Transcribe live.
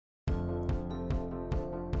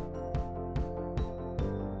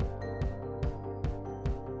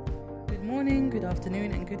morning, good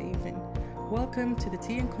afternoon, and good evening. Welcome to the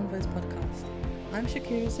Tea and Convos podcast. I'm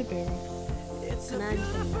Shakira Sabiri. And I'm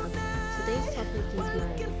Zainab. Today's topic is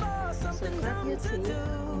marriage. So grab your tea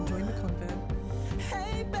and join the convo.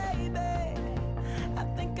 Hey baby, I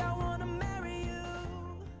think I wanna marry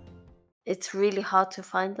you. It's really hard to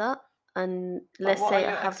find that. And let's what say are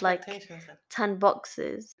I your have like expectations then? 10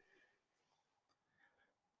 boxes.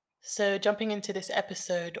 So, jumping into this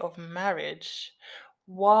episode of marriage,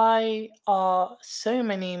 why are so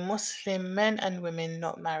many Muslim men and women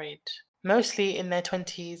not married? Mostly in their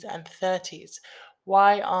 20s and 30s.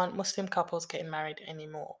 Why aren't Muslim couples getting married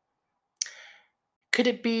anymore? Could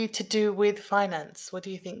it be to do with finance? What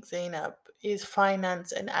do you think, Zainab? Is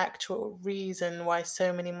finance an actual reason why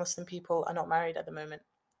so many Muslim people are not married at the moment?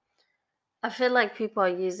 I feel like people are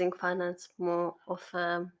using finance more of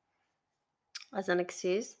as an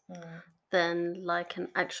excuse than like an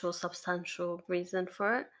actual substantial reason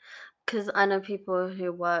for it. Because I know people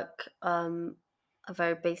who work a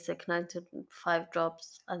very basic 9 to 5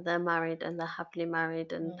 jobs and they're married and they're happily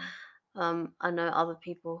married. And I know other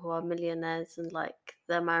people who are millionaires and like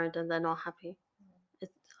they're married and they're not happy.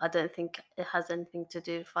 I don't think it has anything to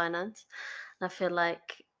do with finance. And I feel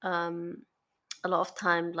like a lot of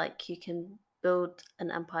time, like you can build an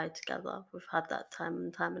empire together. We've had that time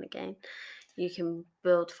and time and again. You can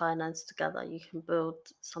build finance together. You can build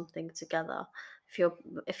something together.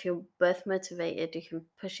 If you're both motivated, you can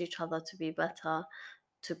push each other to be better,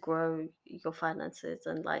 to grow your finances.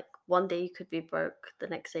 And like one day you could be broke, the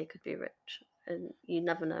next day you could be rich, and you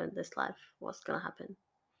never know in this life what's gonna happen.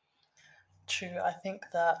 True, I think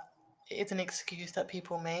that it is an excuse that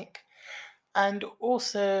people make. And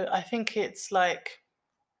also, I think it's like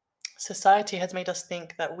society has made us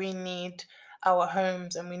think that we need our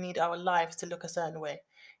homes and we need our lives to look a certain way.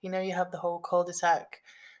 You have the whole cul-de-sac,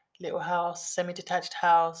 little house, semi-detached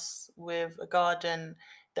house with a garden,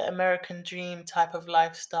 the American dream type of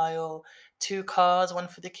lifestyle, 2 cars, one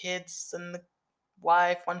for the kids and the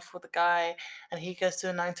wife, one for the guy, and he goes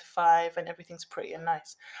to a 9 to 5 and everything's pretty and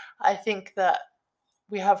nice. I think that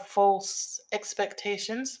we have false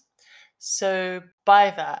expectations. So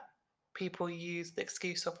by that, people use the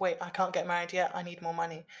excuse of, wait, I can't get married yet, I need more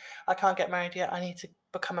money. I can't get married yet, I need to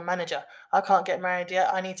become a manager. I can't get married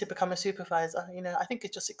yet, I need to become a supervisor. I think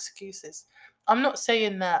it's just excuses. I'm not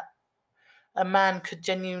saying that a man could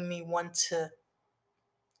genuinely want to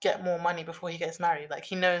get more money before he gets married. Like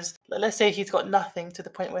he knows, let's say he's got nothing to the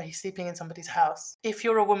point where he's sleeping in somebody's house. If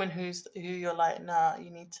you're a woman who you're like, nah,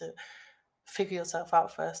 you need to figure yourself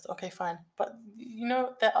out first. Okay, fine. But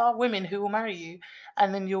there are women who will marry you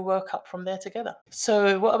and then you'll work up from there together.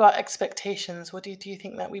 So what about expectations? What do you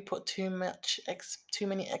think that we put too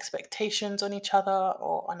many expectations on each other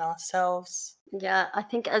or on ourselves? Yeah, I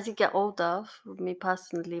think as you get older, for me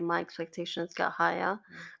personally, my expectations get higher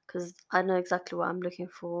because I know exactly what I'm looking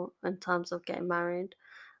for in terms of getting married.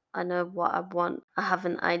 I know what I want. I have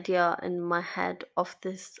an idea in my head of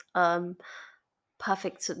this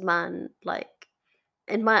perfect man. Like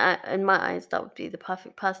in my eyes, that would be the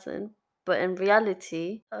perfect person. But in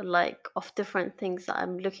reality, like of different things that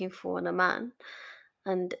I'm looking for in a man.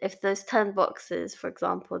 And if those 10 boxes, for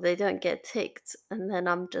example, they don't get ticked, and then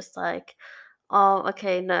I'm just like, oh,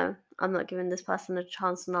 okay, no, I'm not giving this person a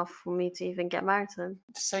chance enough for me to even get married to him.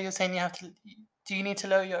 So you're saying do you need to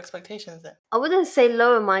lower your expectations then? I wouldn't say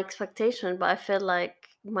lower my expectation, but I feel like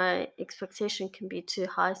my expectation can be too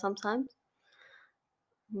high sometimes.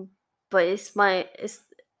 But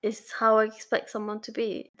it's how I expect someone to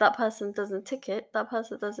be. That person doesn't tick it. That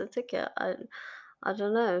person doesn't tick it. I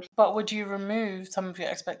don't know. But would you remove some of your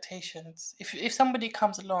expectations? If somebody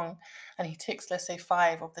comes along and he ticks, let's say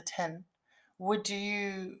 5 of the 10, would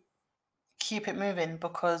you keep it moving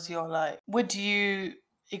because you're like, would you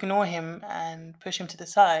ignore him and push him to the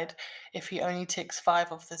side if he only ticks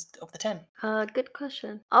 5 of the 10? Good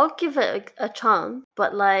question. I'll give it a chance,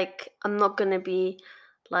 but like I'm not gonna be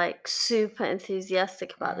like super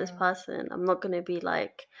enthusiastic about this person. I'm not gonna be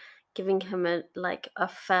like giving him a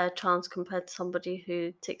fair chance compared to somebody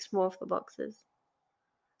who ticks more of the boxes.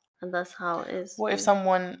 And that's how it is. What if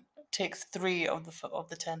someone ticks 3 of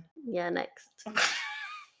the 10? Yeah, next.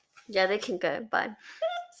 Yeah, they can go. Bye.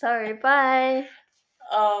 Sorry, bye.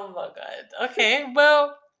 Oh my god. Okay,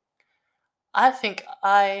 well, I think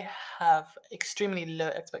I have extremely low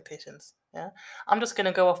expectations. Yeah. I'm just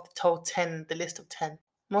gonna go off the list of 10.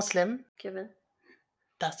 Muslim, Given.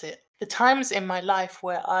 that's it. The times in my life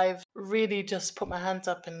where I've really just put my hands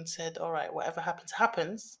up and said, all right, whatever happens,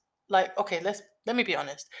 happens. Like, okay, let me be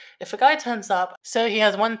honest. If a guy turns up, so he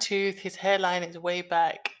has one tooth, his hairline is way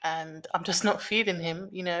back, and I'm just not feeling him,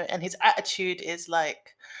 and his attitude is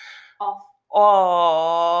like Off.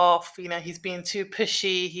 off, he's being too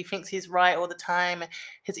pushy, he thinks he's right all the time,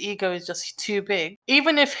 his ego is just too big.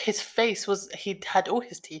 Even if his face he had all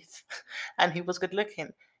his teeth and he was good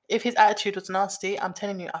looking, if his attitude was nasty, I'm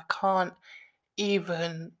telling you, I can't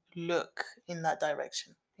even look in that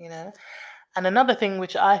direction, And another thing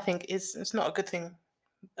which I think it's not a good thing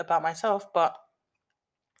about myself, but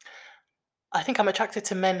I think I'm attracted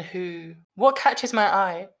to men what catches my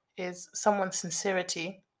eye is someone's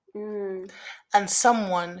sincerity and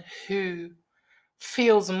someone who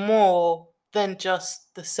feels more than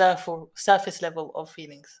just the surface level of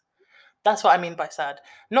feelings. That's what I mean by sad.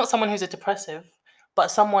 Not someone who's a depressive,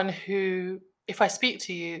 but someone who, if I speak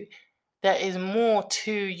to you, there is more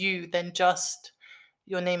to you than just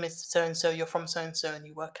your name is so and so, you're from so and so, and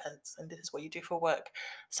you work and this is what you do for work.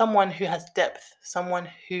 Someone who has depth, someone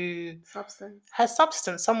who has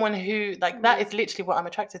substance, someone who that is literally what I'm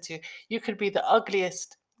attracted to. You could be the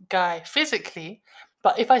ugliest guy physically,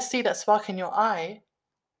 but if I see that spark in your eye,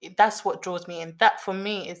 that's what draws me in. That for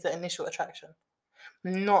me is the initial attraction,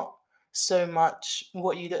 not so much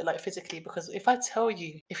what you look like physically. Because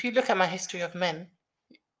if you look at my history of men,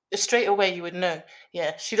 straight away you would know,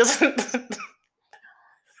 yeah, she doesn't.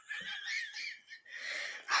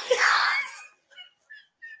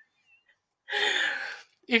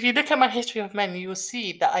 If you look at my history of men, you will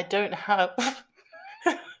see that I don't have.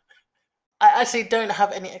 I actually don't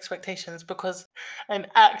have any expectations because an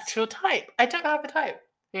actual type. I don't have a type,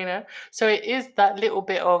 So it is that little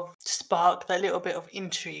bit of spark, that little bit of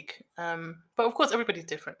intrigue. But of course, everybody's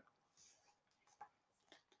different.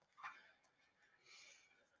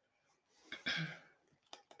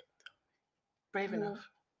 Brave enough,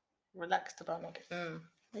 relaxed about not getting.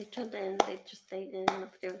 They just dated,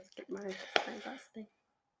 nobody wants to get married. That's the thing.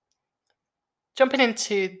 Jumping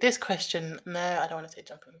into this question, no, I don't want to say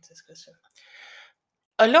jumping into this question.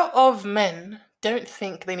 A lot of men don't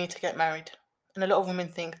think they need to get married, and a lot of women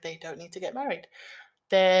think they don't need to get married.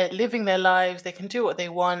 They're living their lives, they can do what they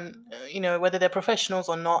want, whether they're professionals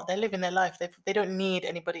or not, they're living their life. They don't need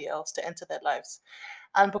anybody else to enter their lives.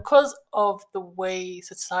 And because of the way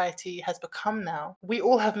society has become now, we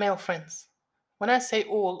all have male friends. When I say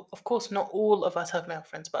all, of course, not all of us have male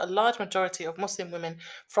friends, but a large majority of Muslim women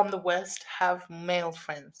from the West have male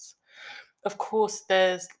friends. Of course,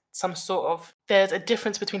 there's a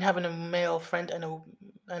difference between having a male friend and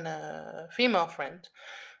a female friend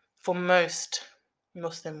for most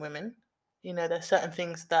Muslim women. There's certain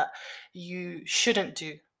things that you shouldn't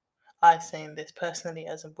do. I saying this personally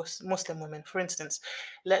as a Muslim woman. For instance,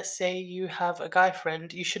 let's say you have a guy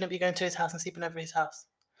friend, you shouldn't be going to his house and sleeping over his house.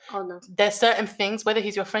 Oh no. There's certain things, whether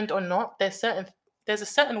he's your friend or not, there's a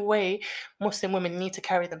certain way Muslim women need to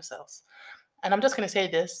carry themselves. And I'm just going to say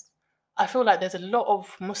this. I feel like there's a lot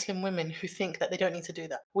of Muslim women who think that they don't need to do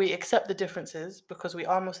that. We accept the differences because we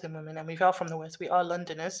are Muslim women and we are from the West. We are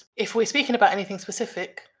Londoners. If we're speaking about anything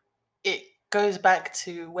specific, it goes back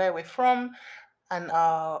to where we're from and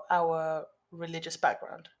our religious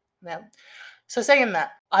background. Yeah. So saying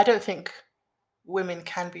that, I don't think women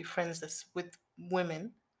can be friends with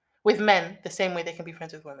men the same way they can be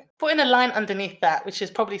friends with women. Putting a line underneath that, which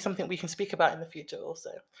is probably something we can speak about in the future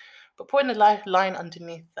also, but putting a line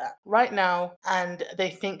underneath that right now, and they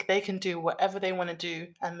think they can do whatever they want to do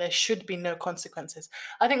and there should be no consequences.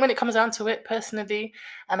 I think when it comes down to it, personally,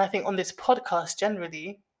 and I think on this podcast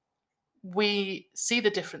generally, we see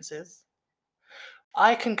the differences.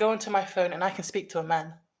 I can go onto my phone and I can speak to a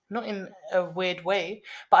man, not in a weird way,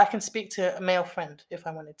 but I can speak to a male friend if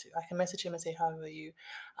I wanted to. I can message him and say, how are you?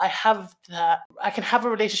 I can have a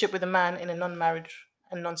relationship with a man in a non-marriage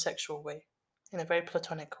and non-sexual way, in a very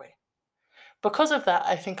platonic way. Because of that,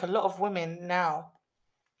 I think a lot of women now,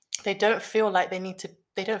 they don't feel like they need to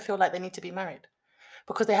be married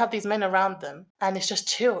because they have these men around them and it's just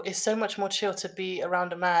chill. It's so much more chill to be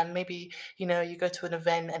around a man. Maybe, you go to an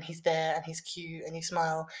event and he's there and he's cute and you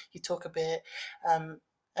smile, you talk a bit, and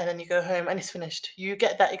then you go home and it's finished. You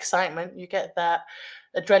get that excitement, you get that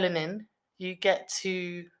adrenaline, you get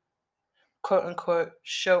to quote unquote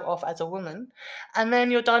show off as a woman, and then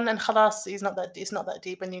you're done and khalas, it's not that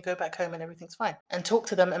deep, and you go back home and everything's fine and talk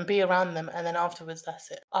to them and be around them, and then afterwards that's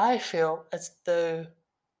it. I feel as though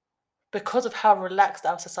because of how relaxed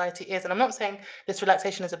our society is, and I'm not saying this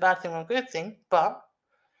relaxation is a bad thing or a good thing, but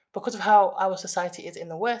because of how our society is in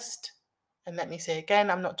the West, and let me say again,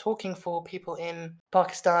 I'm not talking for people in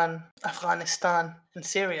Pakistan, Afghanistan, and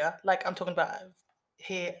Syria, like I'm talking about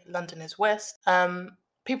here, London is West,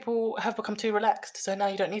 people have become too relaxed, so now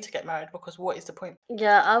you don't need to get married because what is the point?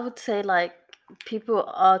 Yeah, I would say people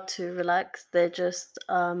are too relaxed. They're just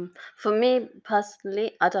for me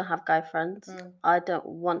personally, I don't have guy friends. I don't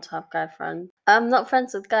want to have guy friends. I'm not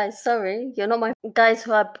friends with guys, sorry. You're not my guys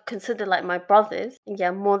who I consider like my brothers.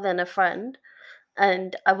 Yeah, more than a friend.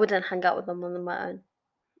 And I wouldn't hang out with them on my own.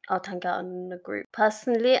 I'd hang out in a group.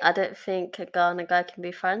 Personally, I don't think a girl and a guy can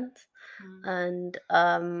be friends. And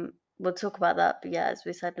we'll talk about that, but yeah, as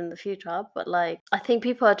we said, in the future. But like, I think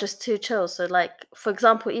people are just too chill. So like, for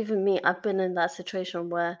example, even me, I've been in that situation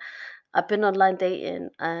where I've been online dating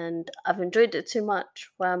and I've enjoyed it too much,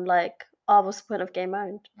 where I'm like, oh, what's the point of getting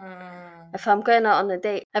married? If I'm going out on a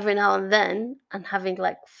date every now and then and having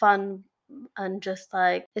like fun and just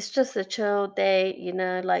like, it's just a chill day, you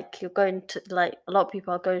know, like you're going to, like, a lot of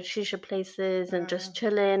people are going to shisha places and just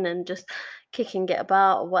chilling and just kicking it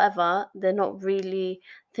about or whatever. They're not really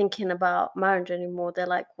thinking about marriage anymore. They're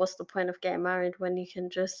like, what's the point of getting married when you can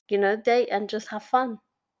just, you know, date and just have fun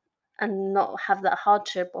and not have that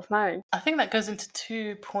hardship of marriage? I think that goes into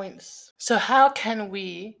 2 points. So how can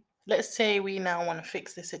we, let's say we now want to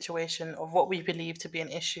fix this situation of what we believe to be an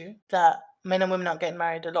issue, that men and women aren't getting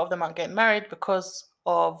married. A lot of them aren't getting married because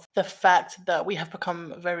of the fact that we have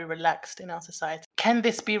become very relaxed in our society. Can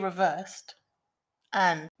this be reversed?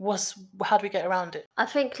 And how do we get around it? I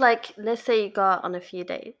think, like, let's say you go out on a few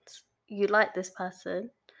dates, you like this person,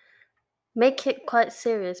 make it quite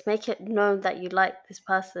serious, make it known that you like this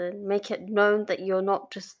person, make it known that you're not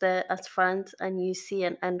just there as friends and you see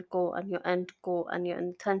an end goal, and your end goal and your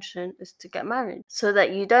intention is to get married, so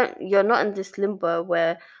that you're not in this limbo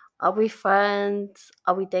where, are we friends,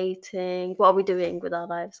 are we dating, what are we doing with our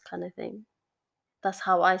lives, kind of thing. That's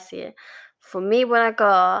how I see it. For me, when I go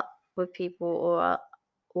out with people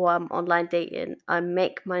or I'm online dating, I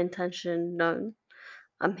make my intention known.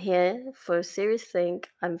 I'm here for a serious thing.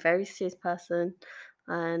 I'm a very serious person,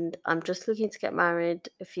 and I'm just looking to get married.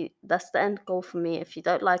 That's the end goal for me. If you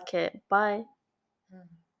don't like it, bye.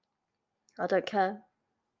 I don't care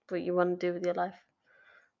what you want to do with your life.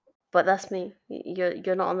 But that's me.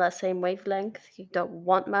 You're not on that same wavelength. You don't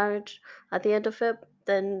want marriage at the end of it,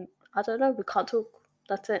 then I don't know, we can't talk.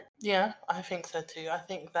 That's it. Yeah, I think so too. I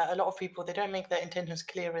think that a lot of people, they don't make their intentions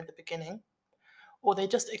clear in the beginning, or they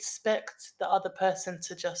just expect the other person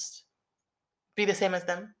to just be the same as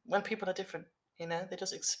them when people are different. You know, they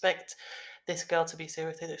just expect this girl to be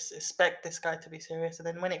serious, they just expect this guy to be serious, and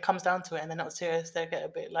then when it comes down to it and they're not serious, they get a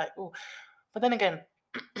bit like, oh. But then again,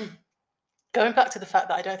 going back to the fact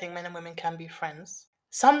that I don't think men and women can be friends.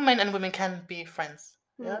 Some men and women can be friends.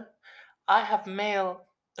 Yeah, I have male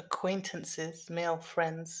acquaintances, male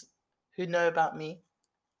friends who know about me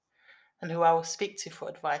and who I will speak to for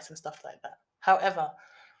advice and stuff like that. However,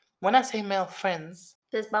 when I say male friends,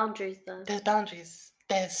 There's boundaries there. there's boundaries.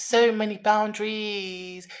 There's so many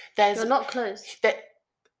boundaries. You're not close.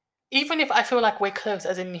 Even if I feel like we're close,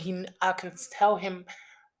 as in I can tell him,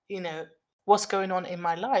 you know, what's going on in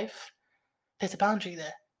my life, there's a boundary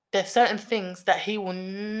there. There's certain things that he will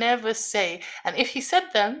never say. And if he said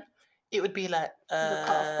them, it would be like, The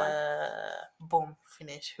cut-off point. boom,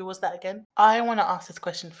 finish. Who was that again? I want to ask this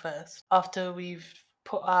question first. After we've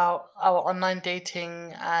put out our online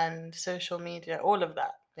dating and social media, all of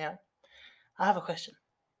that, yeah? I have a question.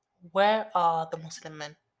 Where are the Muslim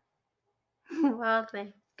men? Where are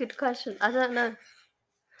they? Good question. I don't know.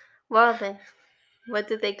 Where are they? Where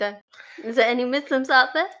did they go? Is there any Muslims out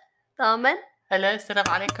there that are men? Hello, salam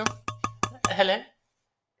alaikum. Hello?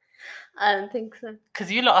 I don't think so.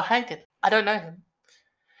 Because you lot are hiding. I don't know him.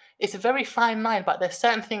 It's a very fine line, but there's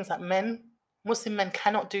certain things that Muslim men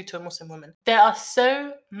cannot do to a Muslim woman. There are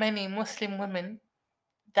so many Muslim women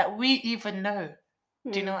that we even know.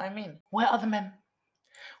 Do you know what I mean? Where are the men?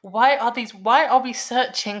 Why are we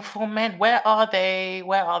searching for men? Where are they?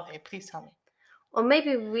 Where are they? Please tell me. Or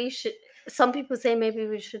maybe we should. Some people say maybe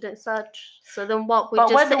we shouldn't search. So then what? We But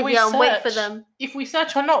just whether sit we here and wait for search, them. if we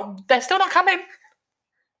search or not, they're still not coming.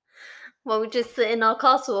 Well, we just sit in our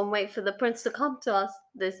castle and wait for the prince to come to us.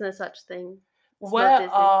 There's no such thing. It's not Where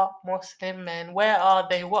Disney. are Muslim men? Where are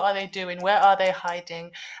they? What are they doing? Where are they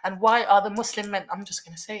hiding? And why are the Muslim men? I'm just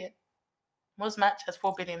gonna say it. Musmatch has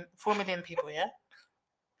 4 million people. Yeah.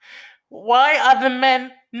 Why are the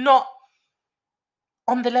men not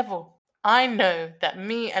on the level? I know that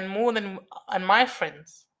me and my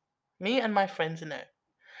friends know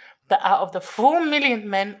that out of the 4 million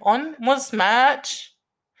men on Musmatch,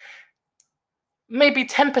 maybe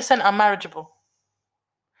 10% are marriageable.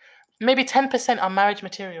 Maybe 10% are marriage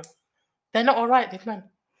material. They're not all right, these men.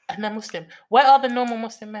 And they're Muslim. Where are the normal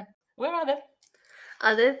Muslim men? Where are they?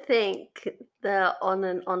 I don't think they're on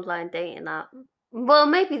an online dating app. Well,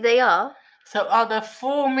 maybe they are. So are there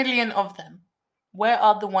 4 million of them? Where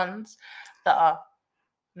are the ones that are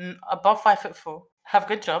above 5'4", have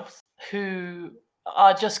good jobs, who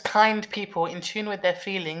are just kind people in tune with their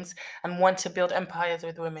feelings and want to build empires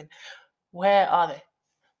with women. Where are they?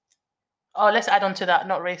 Oh, let's add on to that,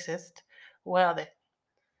 not racist. Where are they?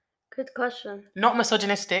 Good question. Not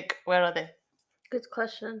misogynistic. Where are they? Good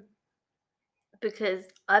question. Because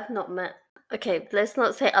I've not met. Okay, let's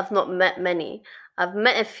not say I've not met many. I've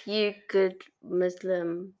met a few good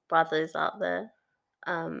Muslim brothers out there,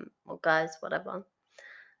 or guys, whatever.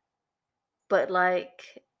 But like,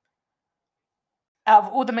 Out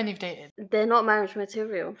of all the men you've dated, they're not marriage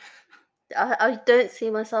material. I don't see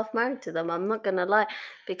myself married to them. I'm not gonna lie,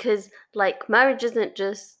 because like marriage isn't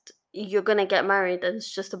just you're gonna get married and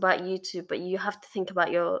it's just about you two, but you have to think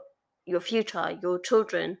about your future, your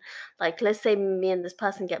children. Like, let's say me and this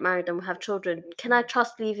person get married and we have children. Can I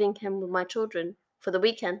trust leaving him with my children for the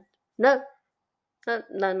weekend? No, no,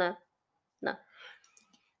 no, no, no.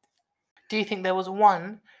 do you think there was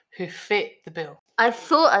one who fit the bill? I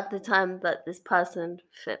thought at the time that this person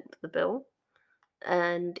fit the bill.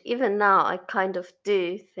 And even now, I kind of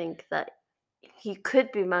do think that he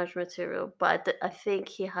could be marriage material, but I think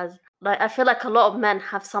he has, like, I feel like a lot of men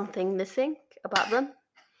have something missing about them.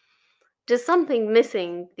 Just something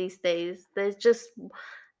missing these days. There's,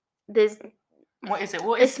 What is it?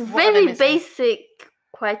 it's what are they very missing? basic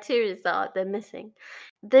criteria that they're missing.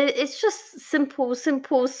 It's just simple things.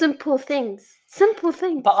 Simple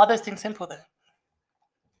things. But are those things simple though?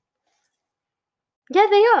 Yeah,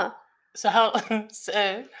 they are. So how?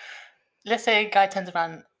 So let's say a guy turns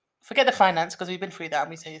around. Forget the finance because we've been through that and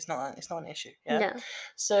we say it's not an issue. Yeah. Yeah.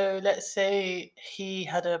 So let's say he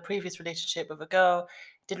had a previous relationship with a girl,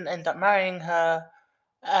 didn't end up marrying her,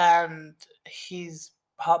 and he's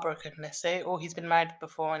heartbroken, let's say, or he's been married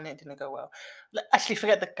before and it didn't go well. Actually,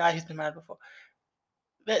 forget the guy who's been married before.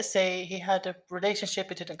 Let's say he had a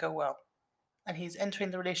relationship, it didn't go well, and he's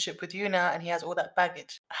entering the relationship with you now and he has all that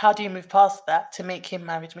baggage. How do you move past that to make him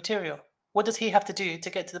marriage material? What does he have to do to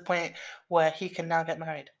get to the point where he can now get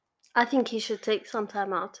married? I think he should take some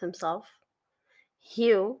time out himself,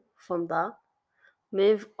 heal from that,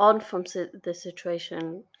 move on from the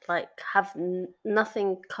situation, like have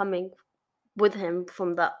nothing coming with him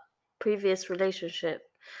from that previous relationship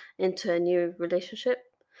into a new relationship,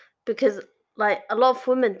 because like a lot of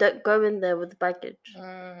women don't go in there with baggage.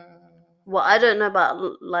 Well, I don't know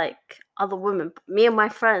about like other women, but me and my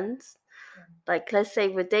friends, like let's say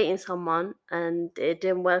we're dating someone and it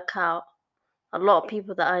didn't work out, a lot of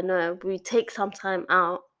people that I know, we take some time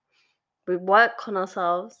out, we work on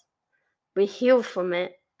ourselves, we heal from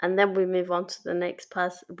it, and then we move on to the next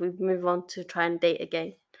person. We move on to try and date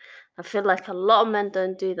again. I feel like a lot of men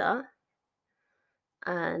don't do that.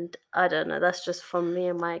 And I don't know, that's just from me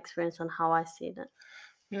and my experience and how I see it.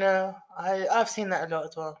 No, I've seen that a lot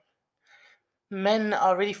as well. Men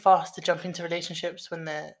are really fast to jump into relationships when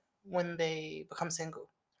they become single.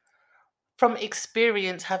 From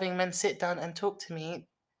experience, having men sit down and talk to me,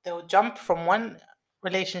 they'll jump from one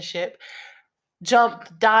relationship,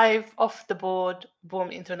 dive off the board, boom,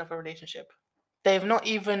 into another relationship. They've not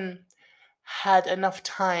even had enough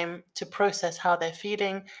time to process how they're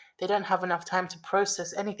feeling. They don't have enough time to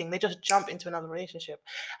process anything. They just jump into another relationship.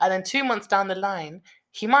 And then 2 months down the line,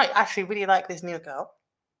 he might actually really like this new girl.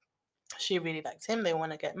 She really likes him. They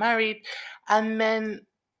want to get married. And then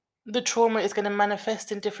the trauma is going to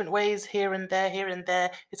manifest in different ways here and there, here and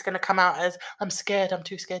there. It's going to come out as, I'm scared. I'm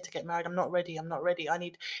too scared to get married. I'm not ready. I'm not ready.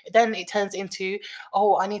 Then it turns into,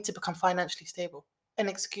 oh, I need to become financially stable. An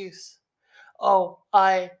excuse. Oh,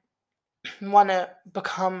 I want to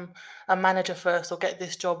become a manager first or get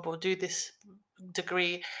this job or do this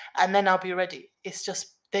degree and then I'll be ready. It's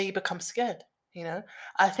just they become scared, you know?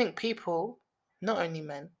 I think people, not only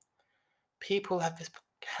men, people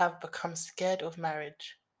have become scared of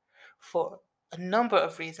marriage for a number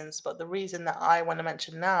of reasons, but the reason that I want to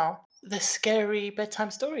mention now, the scary bedtime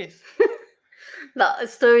stories. The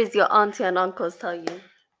stories your auntie and uncles tell you.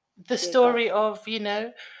 The story of,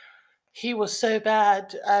 he was so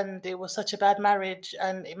bad and it was such a bad marriage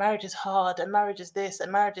and marriage is hard and marriage is this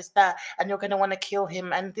and marriage is that and you're going to want to kill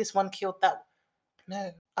him and this one killed that.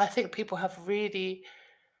 No, I think people have really,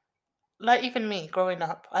 like even me growing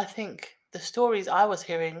up, I think the stories I was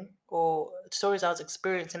hearing or stories I was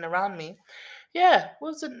experiencing around me,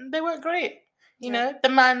 they weren't great. The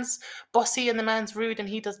man's bossy and the man's rude and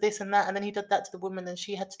he does this and that and then he did that to the woman and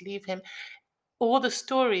she had to leave him. All the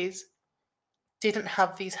stories didn't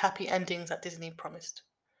have these happy endings that Disney promised.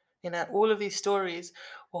 All of these stories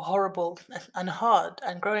were horrible and hard.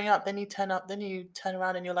 And growing up, then you turn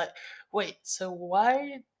around and you're like, wait, so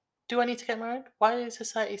why do I need to get married? Why is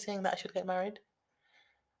society saying that I should get married?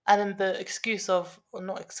 And then the excuse of, or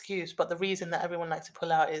not excuse, but the reason that everyone likes to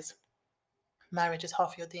pull out is marriage is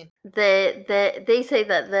half your deen. They say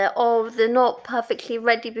that they're not perfectly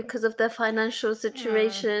ready because of their financial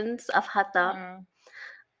situations. I've had that.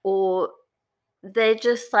 Or they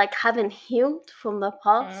just like haven't healed from the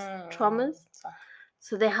past traumas.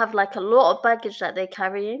 So they have like a lot of baggage that they're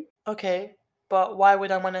carrying. Okay, but why would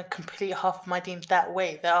I want to complete half of my deen that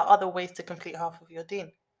way? There are other ways to complete half of your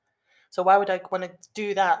deen. So why would I want to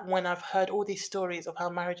do that when I've heard all these stories of how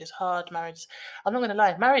marriage is hard? I'm not going to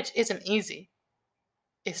lie, marriage isn't easy.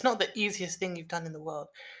 It's not the easiest thing you've done in the world.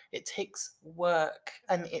 It takes work,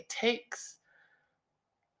 and it takes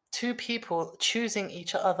two people choosing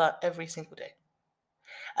each other every single day.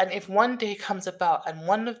 And if one day comes about and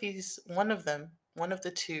one of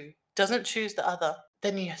the two doesn't choose the other,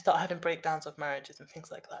 then you start having breakdowns of marriages and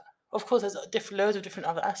things like that. Of course, there's loads of different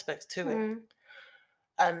other aspects to it.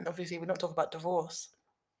 And obviously, we're not talking about divorce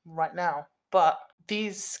right now, but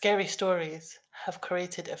these scary stories have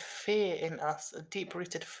created a fear in us, a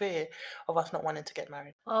deep-rooted fear of us not wanting to get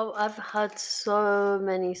married. Oh, I've heard so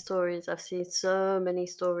many stories. I've seen so many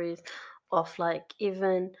stories of like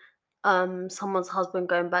even someone's husband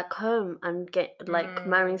going back home and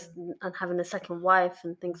marrying and having a second wife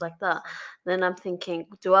and things like that. Then I'm thinking,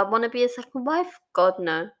 do I want to be a second wife? God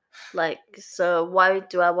no. Like, so why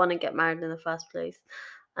do I want to get married in the first place?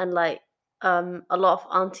 And like a lot of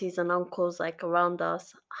aunties and uncles like around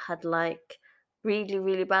us had like really,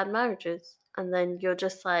 really bad marriages. And then you're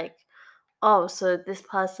just like, oh, so this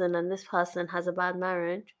person and this person has a bad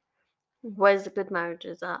marriage. Where's the good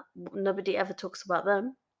marriages at? Nobody ever talks about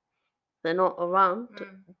them. They're not around.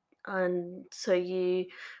 And so you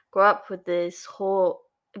grow up with this whole,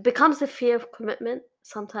 it becomes a fear of commitment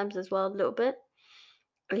sometimes as well, a little bit.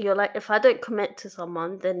 And you're like, if I don't commit to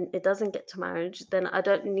someone, then it doesn't get to marriage. Then I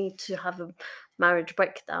don't need to have a marriage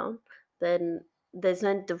breakdown. Then there's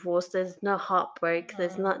no divorce. There's no heartbreak.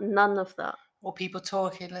 There's none of that. Or people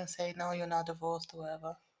talking and saying, no, you're now divorced or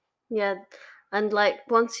whatever. Yeah, and like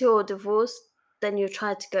once you're divorced, then you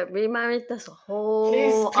try to get remarried. That's a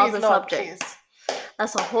whole other subject.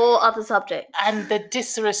 That's a whole other subject. And the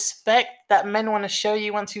disrespect that men want to show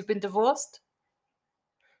you once you've been divorced.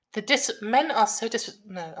 Men are so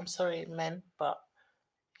no, I'm sorry, men, but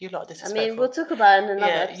you lot are disrespectful. I mean, we'll talk about it in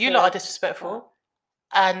another episode. You lot are disrespectful.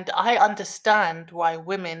 And I understand why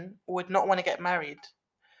women would not want to get married.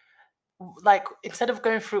 Like, instead of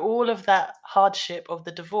going through all of that hardship of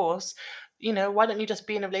the divorce, why don't you just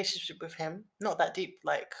be in a relationship with him? Not that deep,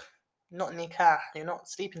 like, not nikah, you're not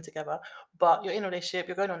sleeping together, but you're in a relationship,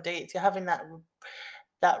 you're going on dates, you're having that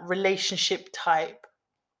relationship type,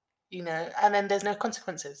 and then there's no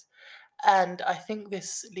consequences. And I think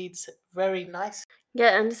this leads very nice.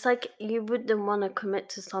 Yeah, and it's like you wouldn't want to commit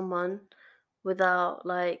to someone without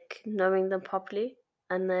like knowing them properly.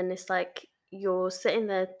 And then it's like you're sitting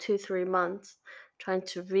there 2-3 months trying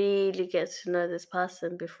to really get to know this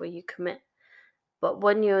person before you commit. But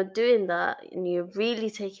when you're doing that and you're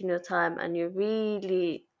really taking your time and you're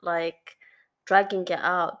really like dragging it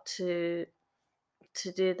out to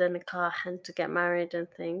do the nikah and to get married and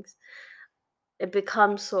things, it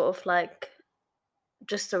becomes sort of like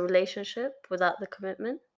just a relationship without the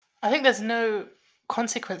commitment. I think there's no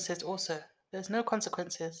consequences also. There's no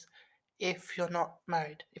consequences if you're not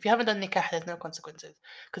married. If you haven't done nikah, there's no consequences.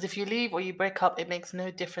 Because if you leave or you break up, it makes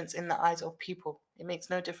no difference in the eyes of people. It makes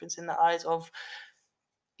no difference in the eyes of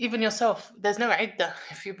even yourself. There's no iddah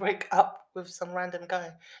if you break up with some random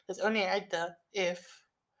guy. There's only iddah if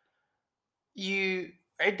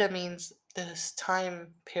iddah means this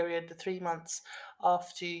time period, the 3 months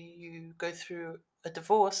after you go through a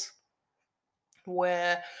divorce,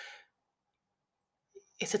 where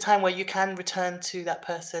it's a time where you can return to that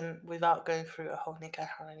person without going through a whole nikah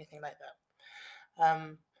or anything like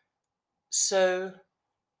that. So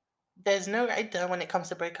there's no iddah when it comes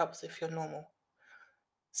to breakups if you're normal.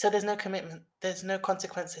 So there's no commitment, there's no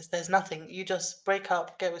consequences, there's nothing. You just break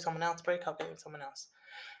up, get with someone else, break up, get with someone else.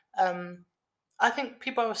 I think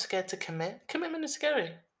people are scared to commit. Commitment is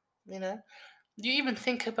scary, You even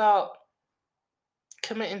think about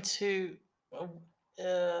committing to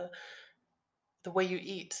the way you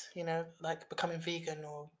eat, like becoming vegan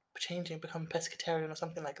or becoming pescatarian or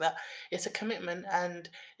something like that. It's a commitment, and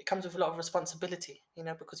it comes with a lot of responsibility,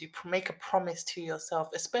 because you make a promise to yourself,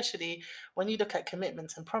 especially when you look at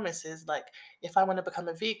commitments and promises. Like, if I want to become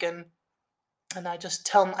a vegan and I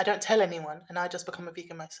don't tell anyone and I just become a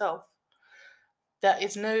vegan myself, there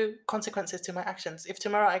is no consequences to my actions. If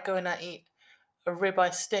tomorrow I go and I eat a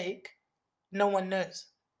ribeye steak, no one knows.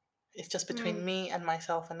 It's just between me and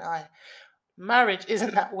myself and I. Marriage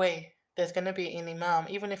isn't that way. There's going to be an imam,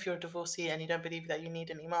 even if you're a divorcee and you don't believe that you need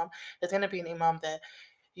an imam, there's going to be an imam there,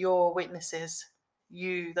 your witnesses,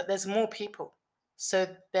 that there's more people. So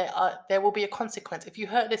there will be a consequence. If you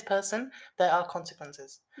hurt this person, there are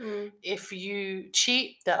consequences. If you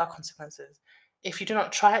cheat, there are consequences. If you do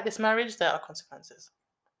not try at this marriage, there are consequences.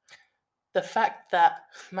 The fact that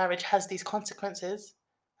marriage has these consequences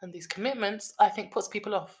and these commitments, I think, puts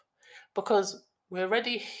people off, because we're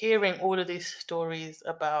already hearing all of these stories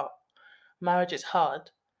about marriage is hard,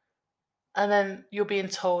 and then you're being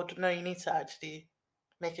told, no, you need to actually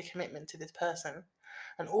make a commitment to this person,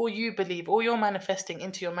 and all you believe, all you're manifesting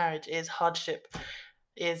into your marriage is hardship,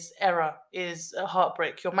 is error, is a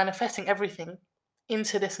heartbreak. You're manifesting everything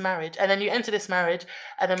into this marriage, and then you enter this marriage,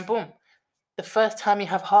 and then boom, the first time you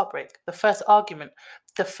have heartbreak, the first argument,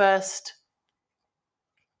 the first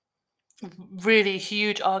really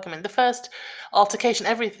huge argument, the first altercation,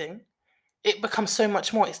 everything, it becomes so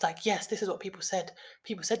much more. It's like, yes, this is what people said.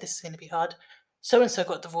 People said this is going to be hard. So and so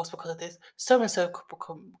got divorced because of this. So and so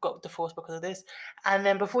got divorced because of this. And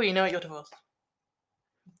then before you know it, you're divorced.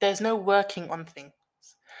 There's no working on things.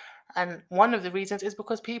 And one of the reasons is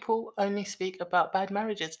because people only speak about bad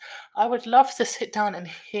marriages. I would love to sit down and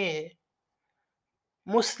hear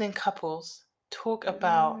Muslim couples talk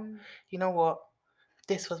about, you know what,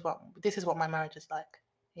 this is what my marriage is like.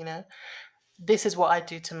 You know, this is what I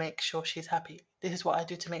do to make sure she's happy. This is what I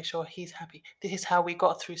do to make sure he's happy. This is how we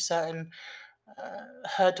got through certain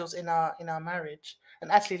hurdles in our marriage.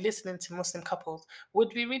 And actually listening to Muslim couples would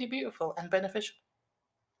be really beautiful and beneficial.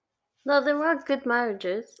 No, there are good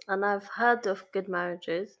marriages, and I've heard of good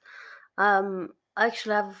marriages. I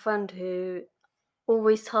actually have a friend who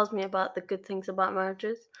always tells me about the good things about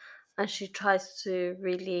marriages, and she tries to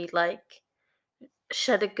really like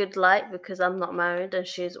shed a good light because I'm not married, and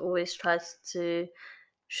she's always tries to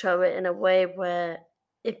show it in a way where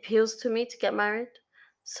it appeals to me to get married.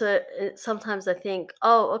 So sometimes I think,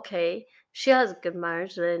 oh, okay, she has a good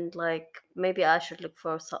marriage, then like maybe I should look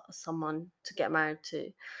for someone to get married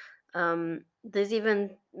to. There's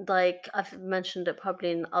even like I've mentioned it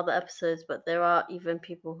probably in other episodes, but there are even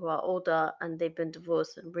people who are older and they've been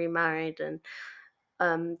divorced and remarried, and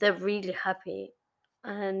they're really happy.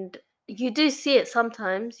 And you do see it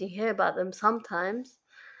sometimes, you hear about them sometimes,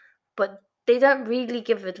 but they don't really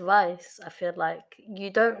give advice. I feel like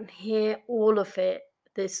you don't hear all of it.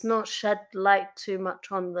 It's not shed light too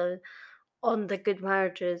much on the good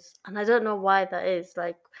marriages, and I don't know why that is.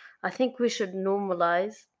 Like, I think we should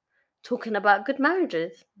normalize talking about good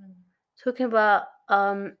marriages, talking about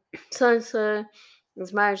so and so,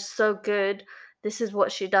 his marriage is so good. This is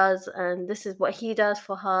what she does, and this is what he does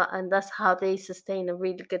for her, and that's how they sustain a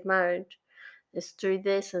really good marriage. It's through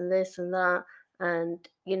this and this and that, and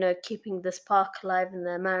keeping the spark alive in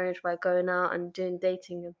their marriage by going out and doing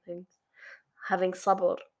dating and things, having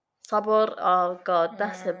sabr. Sabr, oh God,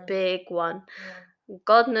 that's a big one.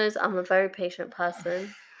 God knows I'm a very patient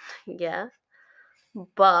person. Yeah.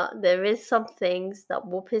 But there is some things that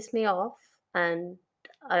will piss me off, and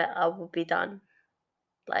I will be done.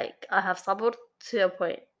 Like, I have sabr to a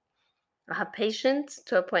point. I have patience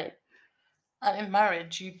to a point. And in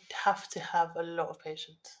marriage, you have to have a lot of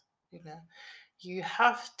patience. You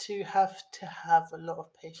have to have a lot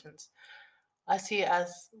of patience. I see it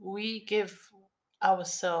as we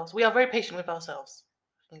are very patient with ourselves.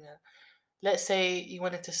 Let's say you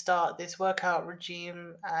wanted to start this workout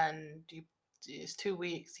regime, and it's 2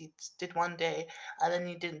 weeks, you did one day, and then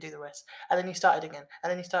you didn't do the rest, and then you started again,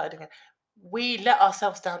 and then you started again. We let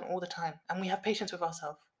ourselves down all the time, and we have patience with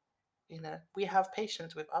ourselves. We have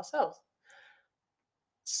patience with ourselves.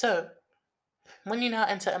 So when you now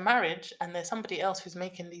enter a marriage and there's somebody else who's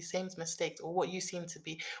making these same mistakes, or what you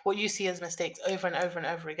see as mistakes over and over and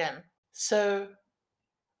over again, so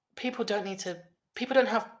people don't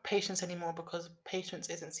have patience anymore, because patience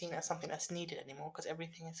isn't seen as something that's needed anymore, because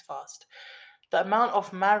everything is fast. The amount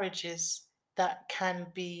of marriages that can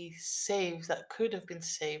be saved, that could have been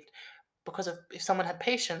saved because of, if someone had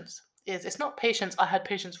patience, it's not patience. I had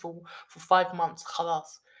patience for 5 months,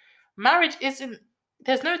 khalas. Marriage isn't,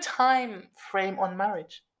 there's no time frame on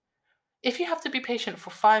marriage. If you have to be patient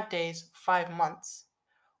for 5 days, 5 months,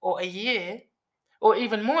 or a year, or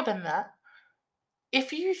even more than that,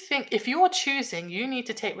 if you're choosing, you need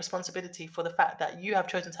to take responsibility for the fact that you have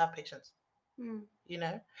chosen to have patience.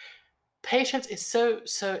 Patience is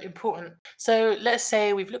so important. So let's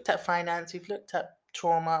say we've looked at finance, we've looked at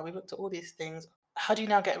trauma, we've looked at all these things. How do you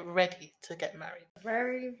now get ready to get married?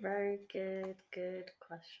 Very, very good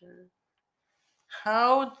question.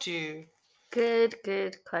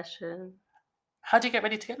 Good question. How do you get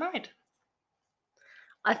ready to get married?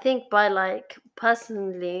 I think by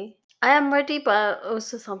personally, I am ready, but I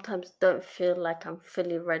also sometimes don't feel like I'm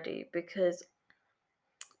fully ready because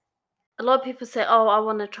a lot of people say, "Oh, I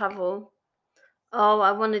want to travel. Oh,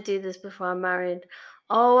 I want to do this before I'm married.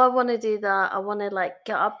 Oh, I want to do that. I want to like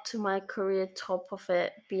get up to my career top of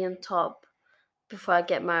it, be on top before I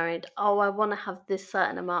get married. Oh, I want to have this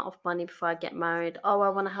certain amount of money before I get married. Oh, I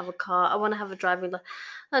want to have a car. I want to have a driving license,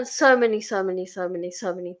 and so many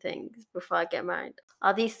things before I get married.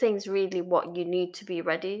 Are these things really what you need to be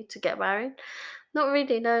ready to get married? Not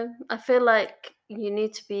really, no. I feel like you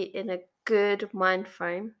need to be in a good mind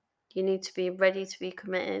frame. You need to be ready to be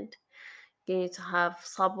committed. You need to have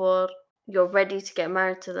sabr. You're ready to get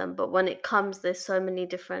married to them. But when it comes, there's so many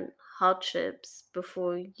different hardships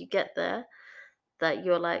before you get there that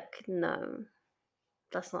you're like, no,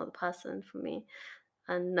 that's not the person for me.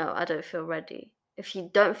 And no, I don't feel ready. If you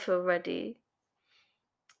don't feel ready,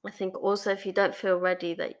 I think also if you don't feel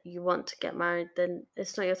ready that you want to get married, then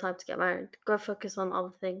it's not your time to get married. Go focus on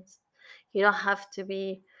other things. You don't have to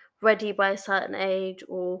be ready by a certain age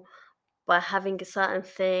or by having a certain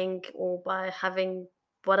thing or by having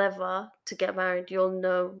whatever to get married. You'll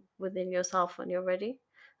know within yourself when you're ready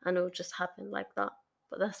and it'll just happen like that.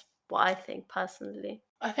 But that's what I think personally.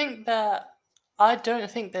 I think that I don't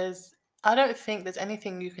think there's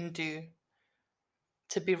anything you can do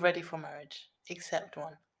to be ready for marriage except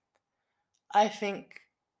one. I think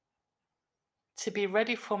to be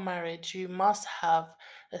ready for marriage, you must have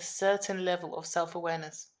a certain level of self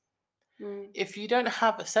awareness. Mm. If you don't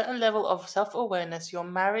have a certain level of self awareness, your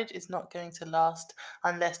marriage is not going to last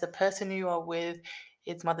unless the person you are with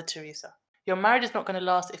is Mother Teresa. Your marriage is not going to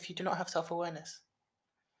last if you do not have self awareness.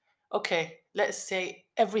 Okay, let's say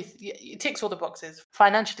it ticks all the boxes: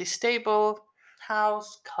 financially stable,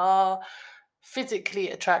 house, car,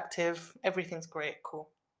 physically attractive, everything's great, cool.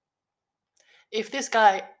 If this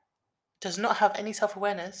guy does not have any self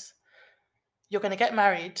awareness, you're going to get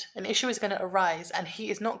married, an issue is going to arise, and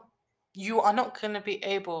you are not going to be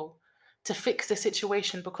able to fix the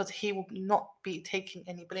situation because he will not be taking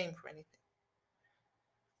any blame for anything.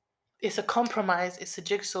 It's a compromise, it's a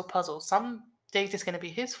jigsaw puzzle. Some days it's going to be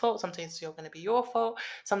his fault, some days you're going to be your fault,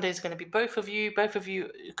 some days it's going to be both of you. Both of you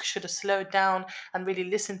should have slowed down and really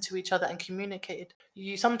listened to each other and communicated.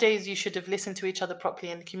 Some days you should have listened to each other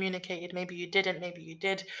properly and communicated. Maybe you didn't, maybe you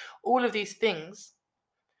did. All of these things.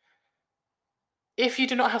 If you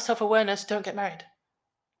do not have self-awareness, don't get married.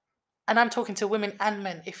 And I'm talking to women and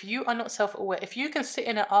men. If you are not self-aware, if you can sit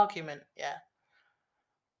in an argument, yeah,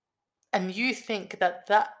 and you think that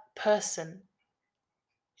that person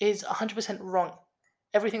is 100% wrong,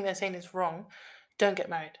 everything they're saying is wrong, don't get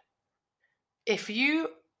married. If you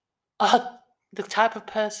are the type of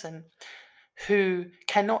person who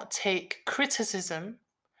cannot take criticism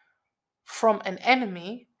from an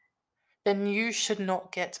enemy, then you should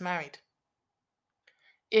not get married.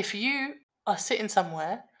 If you are sitting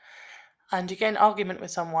somewhere and you get an argument with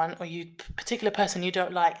someone or you particular person you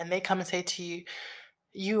don't like and they come and say to you,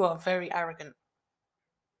 you are very arrogant.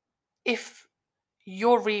 If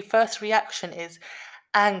your first reaction is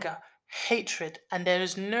anger, hatred, and there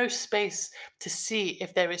is no space to see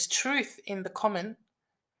if there is truth in the comment,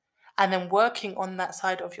 and then working on that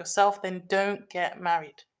side of yourself, then don't get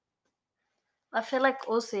married. I feel like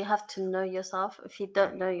also you have to know yourself. If you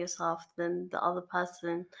don't know yourself, then the other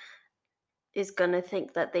person is going to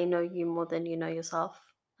think that they know you more than you know yourself.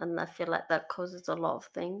 And I feel like that causes a lot of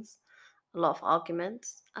things, a lot of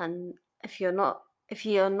arguments. And if you're not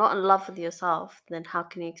in love with yourself, then how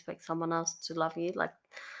can you expect someone else to love you? Like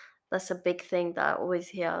that's a big thing that I always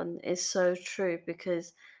hear and it's so true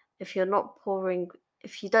because if you're not pouring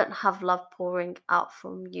if you don't have love pouring out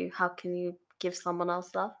from you, how can you give someone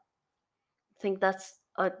else love? I think that's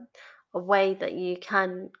a way that you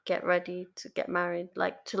can get ready to get married,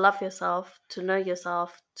 like to love yourself, to know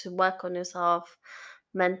yourself, to work on yourself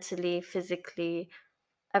mentally, physically,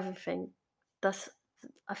 everything. That's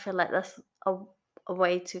I feel like that's a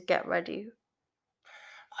way to get ready.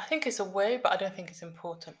 I think it's a way, but I don't think it's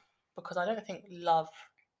important because I don't think love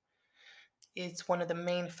is one of the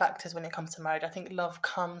main factors when it comes to marriage. I think love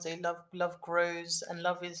grows, and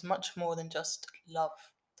love is much more than just love,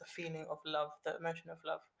 the feeling of love, the emotion of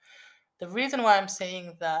love. The reason why I'm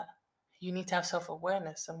saying that you need to have self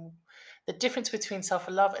awareness, and the difference between self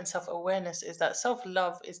love and self awareness is that self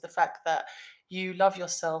love is the fact that you love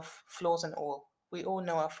yourself, flaws and all. We all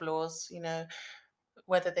know our flaws,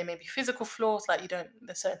 whether they may be physical flaws, like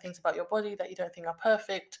there's certain things about your body that you don't think are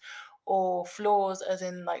perfect, or flaws as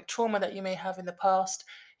in like trauma that you may have in the past.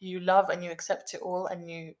 You love and you accept it all and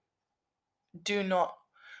you do not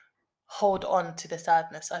hold on to the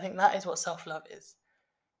sadness. I think that is what self love is.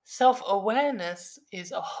 Self-awareness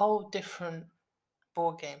is a whole different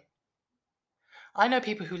ball game. I know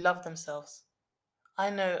people who love themselves. I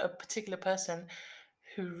know a particular person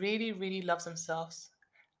who really, really loves themselves.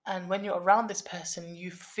 And when you're around this person,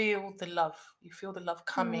 you feel the love. You feel the love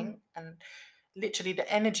coming, and literally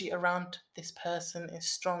the energy around this person is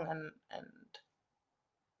strong and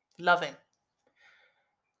loving.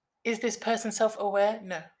 Is this person self-aware?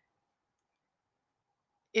 No.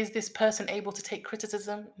 Is this person able to take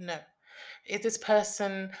criticism? No. Is this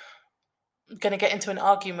person going to get into an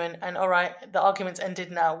argument and all right, the argument's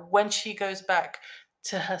ended now? When she goes back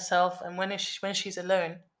to herself and when she's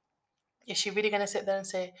alone, is she really going to sit there and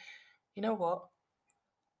say, you know what?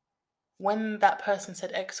 When that person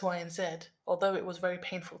said X, Y, and Z, although it was very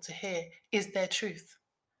painful to hear, is there truth?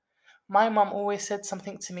 My mum always said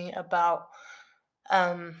something to me about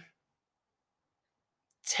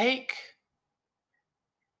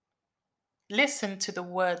listen to the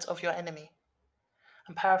words of your enemy.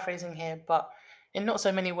 I'm paraphrasing here, but in not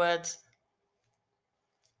so many words,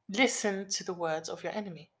 listen to the words of your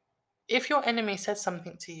enemy. If your enemy says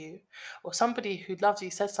something to you, or somebody who loves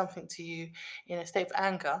you says something to you in a state of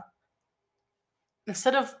anger,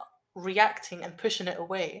 instead of reacting and pushing it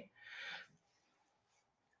away,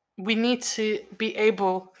 we need to be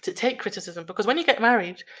able to take criticism, because when you get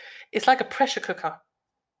married, it's like a pressure cooker.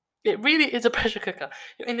 It really is a pressure cooker.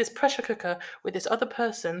 You're in this pressure cooker with this other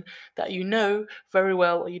person that you know very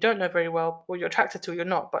well, or you don't know very well, or you're attracted to, or you're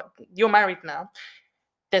not, but you're married now.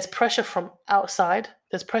 There's pressure from outside.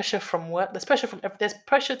 There's pressure from work. There's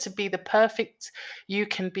pressure to be the perfect you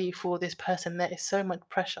can be for this person. There is so much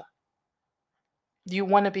pressure. You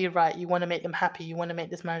want to be right. You want to make them happy. You want to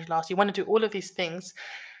make this marriage last. You want to do all of these things.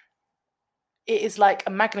 It is like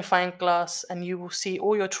a magnifying glass, and you will see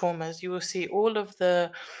all your traumas. You will see all of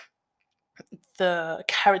the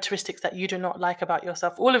characteristics that you do not like about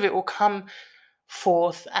yourself. All of it will come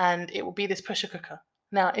forth, and it will be this pressure cooker.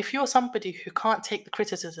 Now, if you're somebody who can't take the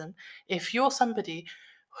criticism, if you're somebody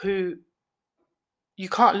who you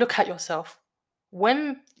can't look at yourself,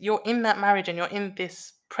 when you're in that marriage and you're in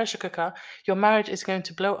this pressure cooker, your marriage is going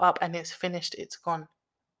to blow up and it's finished, it's gone.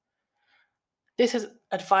 This is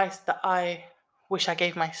advice that I wish I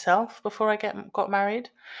gave myself before I got married.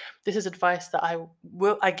 This is advice that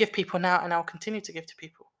I give people now, and I'll continue to give to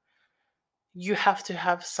people. You have to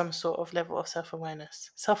have some sort of level of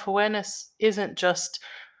self-awareness. Self-awareness isn't just,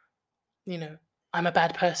 I'm a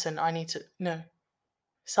bad person, I need to. No.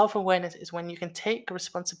 Self-awareness is when you can take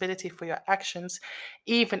responsibility for your actions,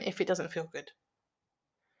 even if it doesn't feel good.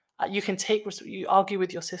 You argue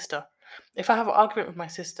with your sister. If I have an argument with my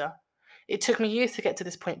sister, it took me years to get to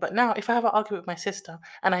this point, but now if I have an argument with my sister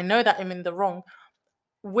and I know that I'm in the wrong,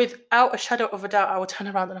 without a shadow of a doubt, I will turn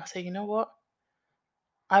around and I'll say, you know what?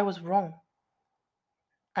 I was wrong.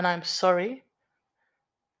 And I'm sorry.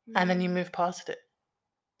 And then you move past it.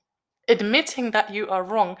 Admitting that you are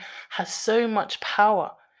wrong has so much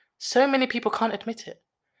power. So many people can't admit it.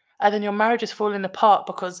 And then your marriage is falling apart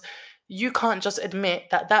because you can't just admit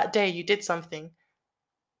that day you did something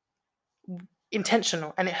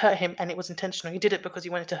intentional and it hurt him, and it was intentional. You did it because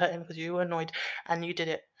you wanted to hurt him, because you were annoyed, and you did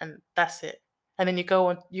it, and that's it. And then you go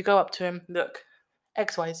up to him, look,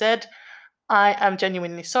 XYZ, I am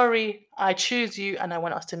genuinely sorry. I choose you, and I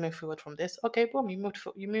want us to move forward from this. Okay, boom, you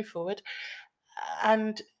move forward,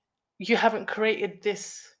 and you haven't created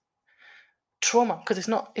this trauma, because it's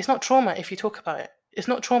not trauma if you talk about it. It's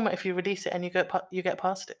not trauma if you release it and you get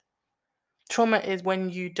past it. Trauma is when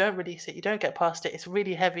you don't release it, you don't get past it. It's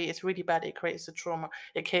really heavy, it's really bad. It creates a trauma.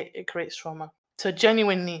 It creates trauma. So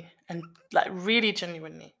genuinely, and like really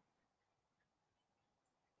genuinely,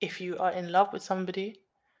 if you are in love with somebody,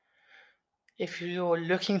 if you're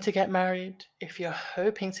looking to get married, if you're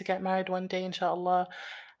hoping to get married one day, inshallah,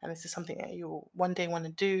 and this is something that you one day want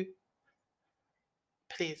to do,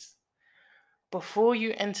 please, before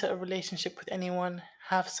you enter a relationship with anyone,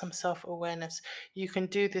 have some self-awareness. You can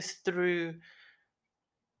do this through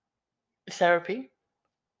therapy.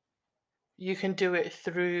 You can do it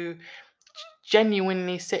through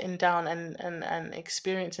genuinely sitting down and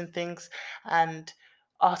experiencing things and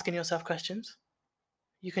asking yourself questions.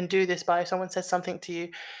 You can do this by, if someone says something to you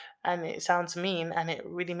and it sounds mean and it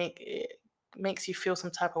really makes you feel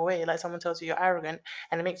some type of way, like someone tells you you're arrogant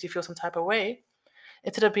and it makes you feel some type of way,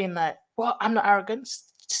 instead of being like, well, I'm not arrogant,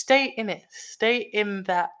 stay in it. Stay in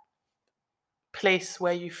that place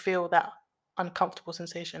where you feel that uncomfortable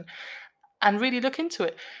sensation and really look into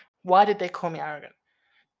it. Why did they call me arrogant?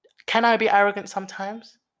 Can I be arrogant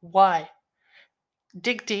sometimes? Why?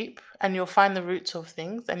 dig deep and you'll find the roots of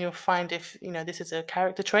things, and you'll find if this is a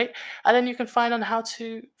character trait, and then you can find on how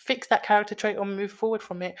to fix that character trait or move forward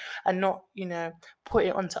from it, and not put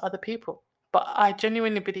it onto other people. But I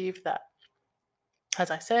genuinely believe that,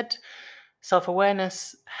 as I said,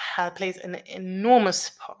 self-awareness plays an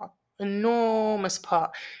enormous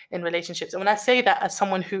part in relationships. And when I say that as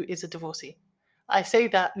someone who is a divorcee, I say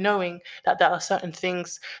that knowing that there are certain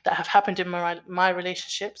things that have happened in my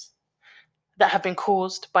relationships that have been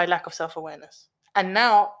caused by lack of self-awareness. And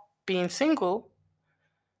now, being single,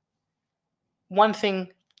 one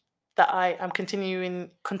thing that I am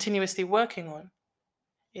continuously working on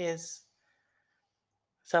is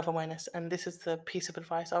self-awareness. And this is the piece of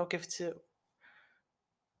advice I'll give to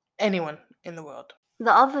anyone in the world.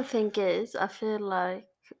 The other thing is, I feel like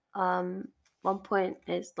one point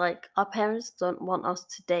is like our parents don't want us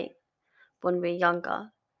to date when we're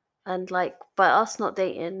younger. And like by us not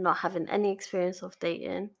dating, not having any experience of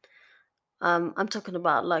dating, I'm talking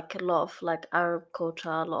about like a lot of like Arab culture,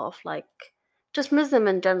 a lot of like just Muslim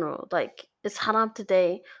in general. Like it's haram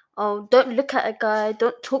today. Oh, don't look at a guy,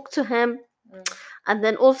 don't talk to him. And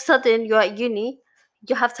then all of a sudden you're at uni,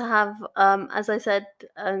 you have to have, as I said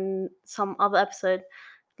in some other episode,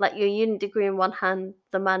 like your uni degree in one hand,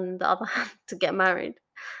 the man in the other hand to get married.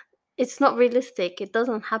 It's not realistic. It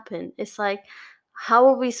doesn't happen. It's like, how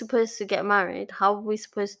are we supposed to get married? How are we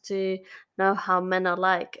supposed to know how men are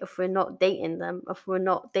like if we're not dating them, if we're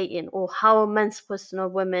not dating? Or how are men supposed to know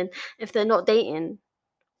women if they're not dating?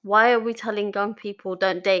 Why are we telling young people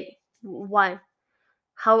don't date? Why?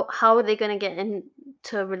 How are they going to get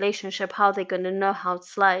into a relationship? How are they going to know how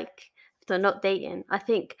it's like if they're not dating? I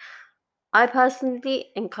think I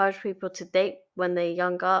personally encourage people to date when they're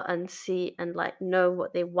younger and see and like know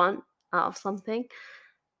what they want out of something,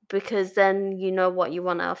 because then you know what you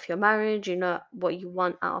want out of your marriage, you know what you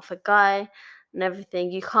want out of a guy and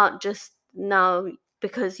everything. You can't just now,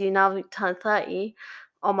 because you now turn 30,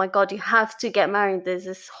 oh my god, you have to get married. There's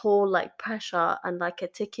this whole like pressure and like a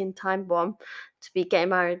ticking time bomb to be getting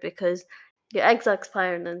married because your eggs are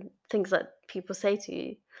expiring and things that people say to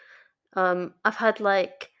you. I've had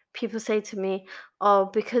like people say to me, "Oh,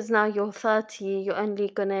 because now you're 30, you're in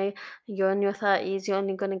your 30s, you're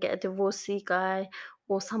only gonna get a divorcee guy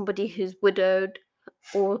or somebody who's widowed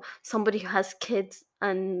or somebody who has kids,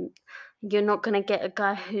 and you're not gonna get a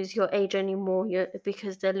guy who's your age anymore.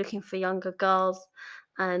 Because they're looking for younger girls,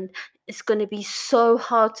 and it's gonna be so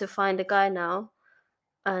hard to find a guy now."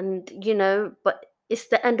 And but it's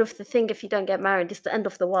the end of the thing. If you don't get married, it's the end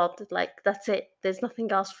of the world. Like, that's it. There's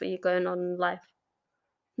nothing else for you going on in life.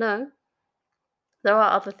 No, there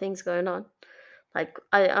are other things going on. Like,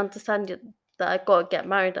 I understand that I gotta get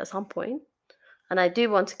married at some point, and I do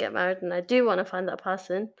want to get married, and I do want to find that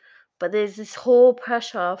person, but there's this whole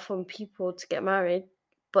pressure from people to get married.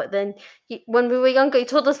 But then when we were younger, you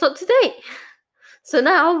told us not to date. So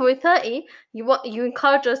now we're 30, you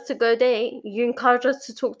encourage us to go date, you encourage us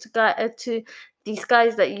to talk to these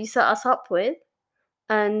guys that you set us up with,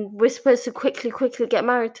 and we're supposed to quickly get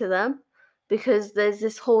married to them because there's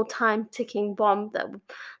this whole time ticking bomb that,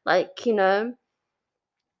 like,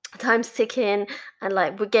 time's ticking, and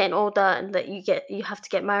like we're getting older, and that you have to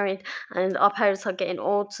get married, and our parents are getting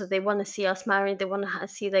old, so they want to see us married, they want to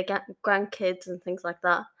see their grandkids and things like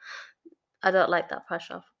that. I don't like that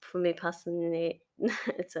pressure. For me personally,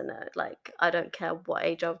 it's a no. Like, I don't care what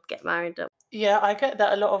age I would get married at. Yeah, I get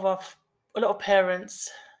that a lot of parents,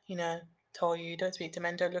 tell you don't speak to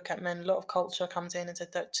men, don't look at men. A lot of culture comes in and says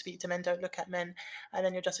don't speak to men, don't look at men, and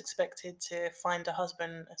then you're just expected to find a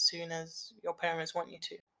husband as soon as your parents want you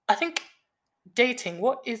to. I think dating,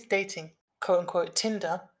 what is dating? Quote unquote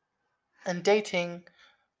Tinder and dating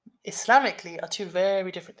Islamically are two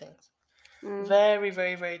very different things. Very,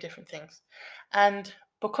 very, very different things. And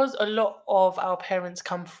because a lot of our parents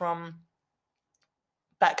come from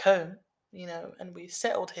back home, and we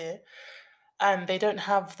settled here, and they don't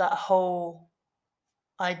have that whole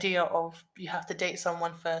idea of you have to date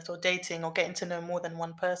someone first, or dating, or getting to know more than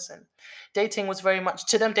one person. Dating was very much,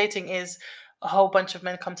 to them, dating is a whole bunch of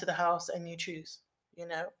men come to the house and you choose,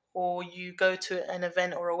 or you go to an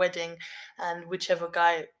event or a wedding, and whichever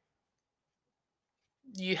guy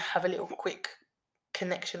you have a little quick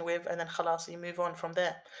connection with, and then khalas, you move on from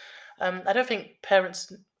there. I don't think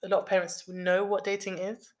a lot of parents know what dating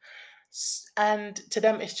is, and to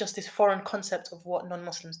them it's just this foreign concept of what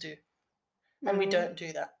non-Muslims do, and we don't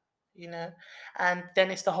do that, and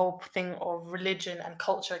then it's the whole thing of religion and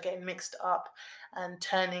culture getting mixed up and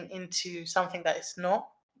turning into something that it's not.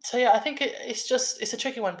 So yeah, I think it's a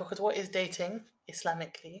tricky one, because what is dating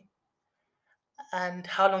Islamically, and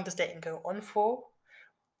how long does dating go on for?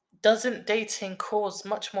 doesn't dating cause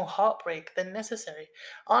much more heartbreak than necessary?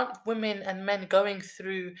 Aren't women and men going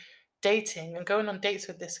through dating and going on dates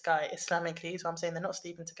with this guy Islamically? So I'm saying they're not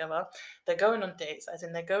sleeping together. They're going on dates, as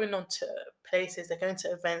in they're going on to places, they're going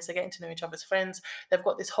to events, they're getting to know each other's friends. They've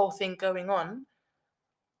got this whole thing going on,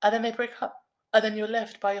 and then they break up, and then you're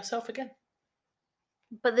left by yourself again.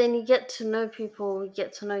 But then you get to know people, you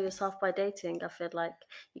get to know yourself by dating. I feel like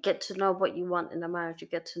you get to know what you want in a marriage, you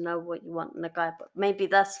get to know what you want in a guy. But maybe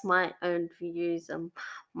that's my own views and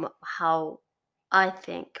how I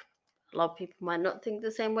think. A lot of people might not think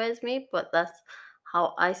the same way as me, but that's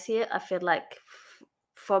how I see it. I feel like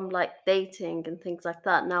from like dating and things like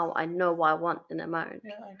that, now I know what I want in a marriage.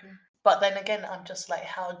 Yeah, I agree. But then again, I'm just like,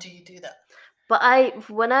 how do you do that? But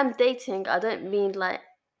when I'm dating, I don't mean like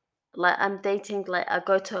I'm dating, like I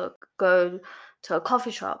go to a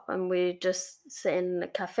coffee shop and we just sit in a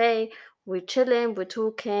cafe, we're chilling, we're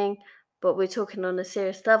talking, but we're talking on a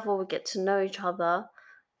serious level, we get to know each other,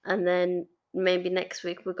 and then maybe next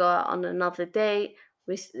week we go out on another date,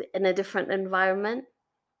 in a different environment,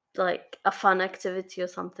 like a fun activity or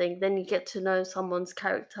something. Then you get to know someone's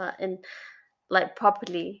character and like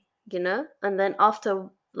properly, and then after,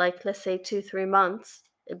 like, let's say 2-3 months,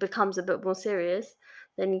 it becomes a bit more serious.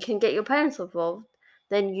 Then you can get your parents involved,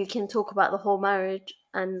 then you can talk about the whole marriage,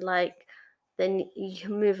 and like then you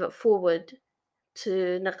can move it forward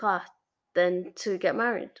to nikah, then to get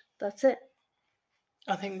married. That's it.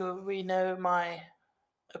 I think that we know my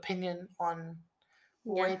opinion on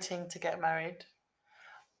waiting to get married.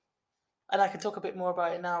 And I can talk a bit more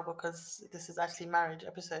about it now because this is actually marriage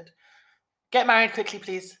episode. Get married quickly,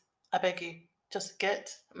 please. I beg you. Just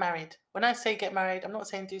get married. When I say get married, I'm not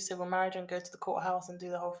saying do civil marriage and go to the courthouse and do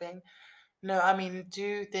the whole thing. No, I mean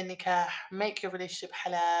do the nikah, make your relationship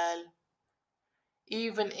halal.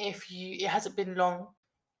 Even if it hasn't been long,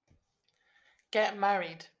 get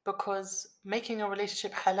married, because making your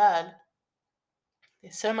relationship halal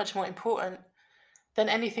is so much more important than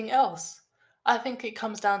anything else. I think it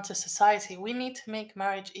comes down to society. We need to make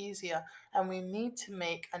marriage easier, and we need to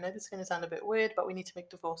make, I know this is going to sound a bit weird, but we need to make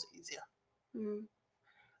divorce easier.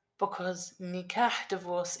 Because nikah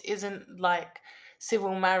divorce isn't like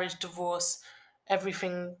civil marriage divorce.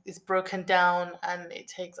 Everything is broken down and it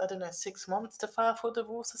takes, I don't know, 6 months to file for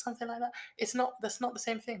divorce or something like that. That's not the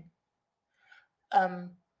same thing. I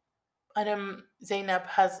know Zainab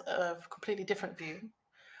has a completely different view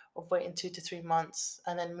of waiting 2 to 3 months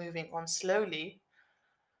and then moving on slowly.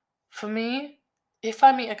 For me, if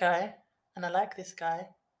I meet a guy and I like this guy,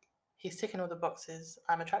 he's ticking all the boxes,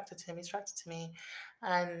 I'm attracted to him, he's attracted to me,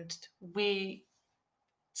 and we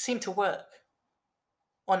seem to work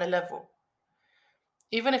on a level.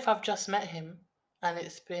 Even if I've just met him and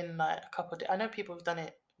it's been like a couple of days, I know people have done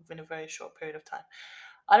it within a very short period of time.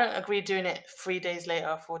 I don't agree doing it 3 days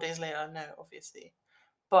later, 4 days later, no, obviously.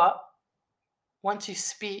 But once you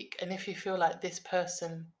speak, and if you feel like this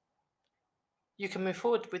person, you can move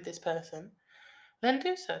forward with this person, then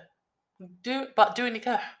do so. Do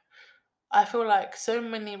nikah. I feel like so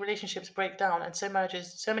many relationships break down and so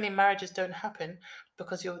many marriages don't happen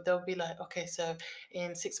because they'll be like, okay, so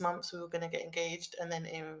in 6 months we were gonna get engaged, and then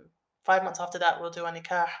in 5 months after that we'll do a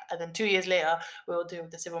nikah, and then 2 years later we'll do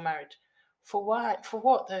the civil marriage. For why? For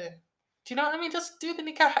what though? Do you know what I mean? Just do the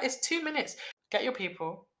nikah. It's 2 minutes. Get your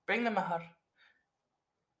people, bring the mahar,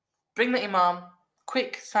 bring the imam,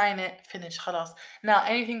 quick, sign it, finish, khalas. Now,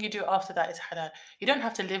 anything you do after that is halal. You don't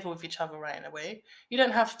have to live with each other right away. You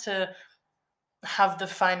don't have to have the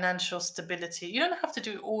financial stability. You don't have to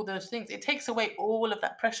do all those things. It takes away all of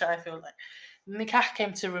that pressure, I feel like. Nikah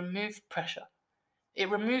came to remove pressure. It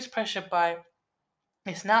removes pressure by,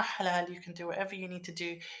 it's now halal, you can do whatever you need to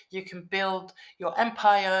do. You can build your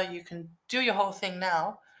empire, you can do your whole thing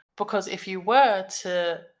now. Because if you were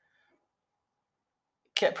to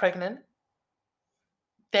get pregnant,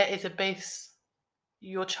 there is a base.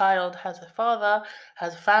 Your child has a father,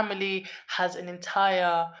 has a family, has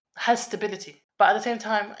stability. But at the same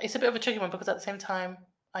time, it's a bit of a tricky one because at the same time,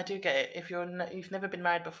 I do get it. If you've never been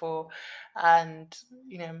married before, and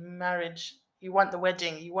marriage, you want the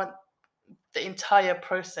wedding, you want the entire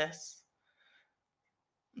process,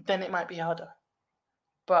 then it might be harder.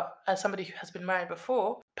 But as somebody who has been married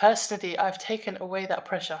before, personally, I've taken away that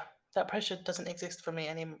pressure. That pressure doesn't exist for me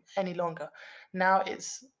any longer. Now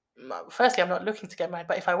firstly, I'm not looking to get married,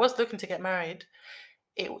 but if I was looking to get married,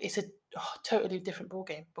 it's a totally different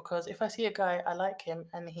ballgame, because if I see a guy, I like him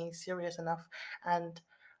and he's serious enough and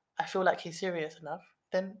I feel like he's serious enough,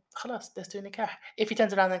 then khalas, let's do nikah. If he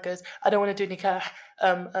turns around and goes, I don't want to do nikah,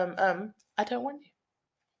 I don't want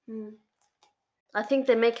you. I think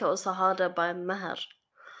they make it also harder by mahar.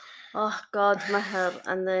 Oh God, mahr.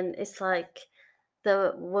 And then it's like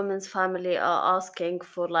the woman's family are asking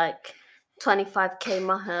for like 25K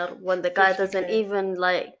mahr when the guy doesn't 50K. even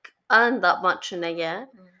like earn that much in a year.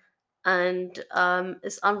 And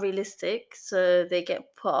it's unrealistic, so they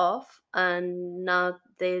get put off, and now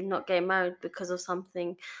they're not getting married because of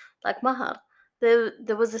something like mahar.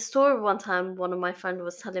 There was a story one time, one of my friends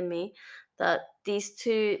was telling me that these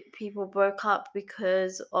two people broke up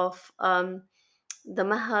because of the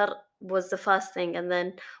mahar was the first thing, and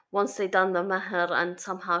then once they done the mahar and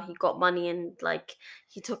somehow he got money and like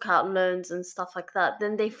he took out loans and stuff like that,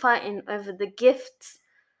 then they fighting over the gifts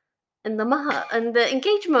and the mahar and the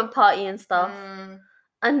engagement party and stuff.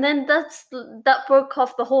 And then that broke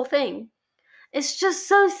off the whole thing. It's just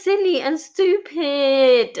so silly and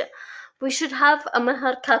stupid. We should have a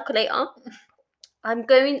mahar calculator.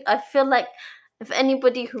 I feel like if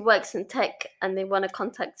anybody who works in tech and they want to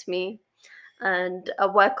contact me and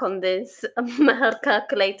work on this mahar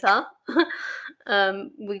calculator,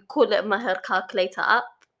 we call it mahar calculator app,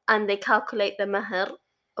 and they calculate the mahar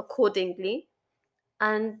accordingly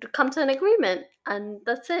and come to an agreement, and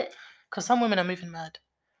that's it. Because some women are moving mad.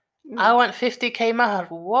 I want 50K mahar.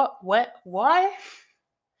 What? Where? Why?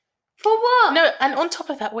 For what? No, and on top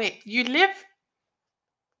of that, wait, you live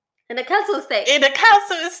In a council estate. in a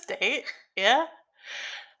council estate, yeah?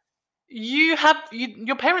 Your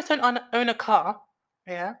parents don't own a car,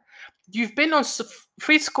 yeah? You've been on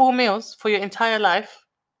free school meals for your entire life,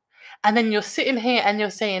 and then you're sitting here and you're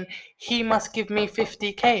saying, he must give me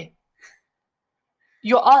 50K.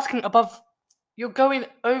 You're asking above, you're going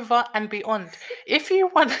over and beyond. If you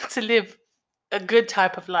want to live a good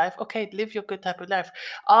type of life, okay, live your good type of life.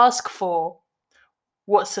 Ask for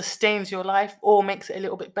what sustains your life or makes it a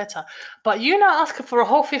little bit better. But you're not asking for a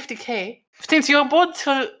whole 50K. Since you're born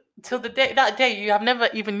till the day that day, you have never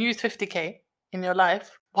even used 50K in your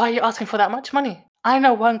life. Why are you asking for that much money? I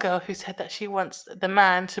know one girl who said that she wants the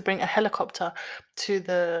man to bring a helicopter to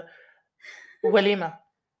the walima.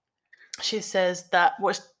 She says that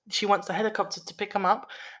she wants the helicopter to pick them up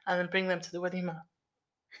and then bring them to the walima.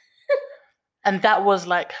 And that was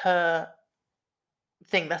like her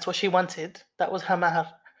thing. That's what she wanted. That was her mahar.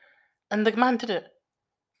 And the man did it.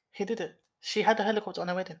 He did it. She had a helicopter on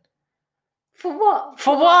her wedding. For what?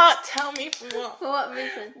 For what? Tell me for what? For what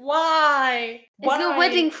reason? Why? Is your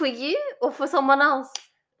wedding for you or for someone else?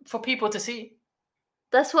 For people to see.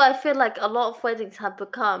 That's why I feel like a lot of weddings have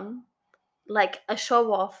become like a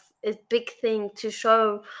show off. It's a big thing to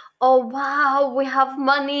show, oh wow, we have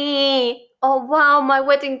money. Oh wow, my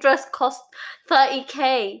wedding dress cost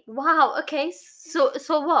 30K. Wow, okay. So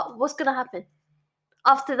what? What's gonna happen?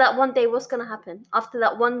 After that one day, what's gonna happen? After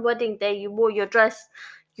that one wedding day, you wore your dress,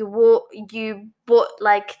 you bought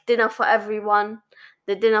like dinner for everyone.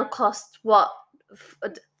 The dinner cost what,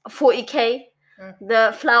 40K.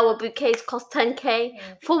 The flower bouquets cost 10K.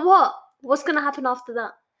 For what? What's gonna happen after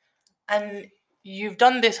that? And you've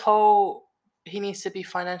done this whole, he needs to be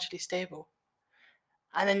financially stable.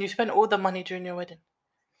 And then you spent all the money during your wedding.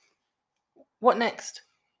 What next?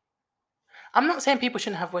 I'm not saying people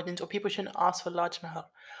shouldn't have weddings or people shouldn't ask for large mahar.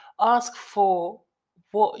 Ask for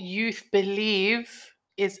what you believe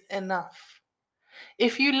is enough.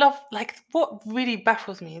 If you love, like, what really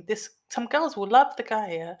baffles me, some girls will love the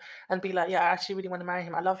guy, yeah, and be like, yeah, I actually really want to marry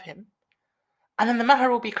him. I love him. And then the mahar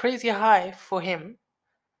will be crazy high for him.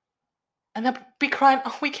 And they'll be crying,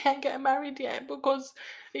 oh, we can't get married yet because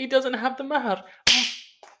he doesn't have the mahar.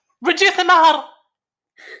 Reduce the mahar.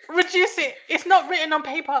 Reduce it. It's not written on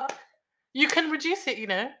paper. You can reduce it, you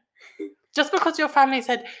know. Just because your family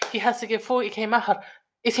said he has to give 40K mahar,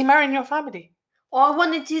 is he marrying your family? Oh, I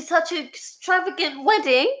want to do such an extravagant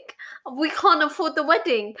wedding. We can't afford the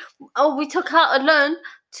wedding. Oh, we took out a loan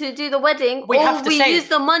to do the wedding. We have to we save. used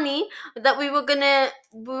the money that we were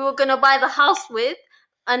gonna buy the house with,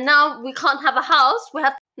 and now we can't have a house. We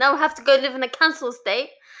have to go live in a council estate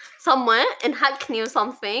somewhere in Hackney or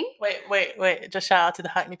something. Wait. Just shout out to the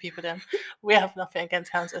Hackney people then. We have nothing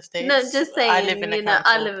against council estates. No, just saying, I live in a council.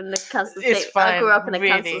 I live in a council It's estate. fine, I grew up in a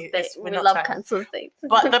really, council estate. we're We not love trying- council estates.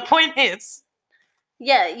 But the point is,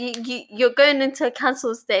 yeah, you're going into a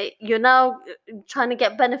council estate. You're now trying to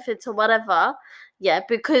get benefits or whatever. Yeah,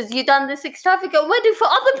 because you done this extravagant wedding for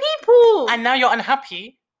other people. and now you're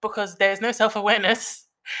unhappy because there's no self-awareness,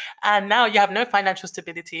 and now you have no financial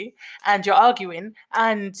stability, and you're arguing,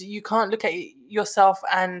 and you can't look at yourself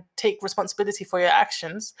and take responsibility for your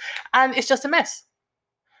actions, and it's just a mess.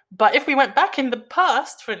 But if we went back in the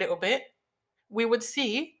past for a little bit, we would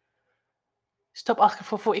see, stop asking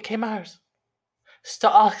for 40K mahars.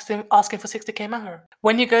 Start asking for 60K mahar.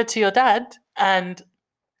 When you go to your dad and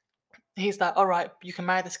He's like, all right, you can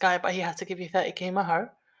marry this guy, but he has to give you 30k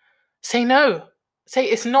mahar. Say no. Say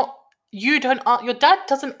it's not. You don't. Your dad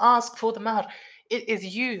doesn't ask for the mahar. It is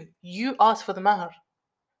you. You ask for the mahar.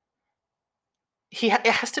 It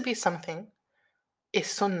has to be something. It's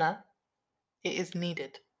sunnah. It is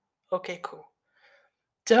needed. Okay, cool.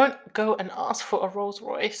 Don't go and ask for a Rolls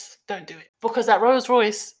Royce. Don't do it. Because that Rolls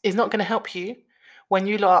Royce is not going to help you when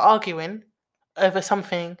you lot are arguing over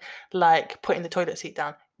something like putting the toilet seat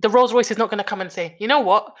down. The Rolls Royce is not going to come and say, you know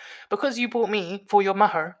what? Because you bought me for your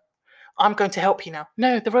mahar, I'm going to help you now.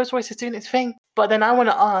 No, the Rolls Royce is doing its thing. But then I want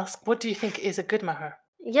to ask, what do you think is a good mahar?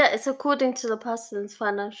 Yeah, it's according to the person's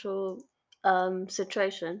financial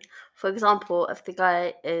situation. For example, if the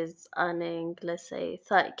guy is earning, let's say,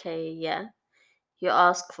 30k a year, you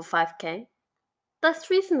ask for 5k. That's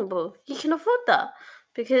reasonable. He can afford that.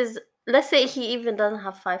 Because let's say he even doesn't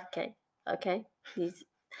have 5k, okay?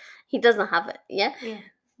 He doesn't have it, yeah? Yeah.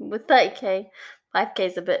 With 30k, 5k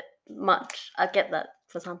is a bit much. I get that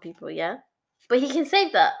for some people, yeah? But he can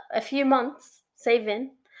save that a few months,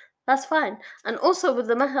 saving. That's fine. And also with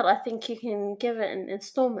the mahar, I think you can give it in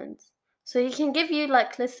installments. So he can give you,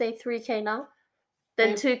 like, let's say 3k now,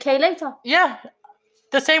 then 2k later. Yeah.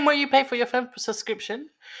 The same way you pay for your phone subscription,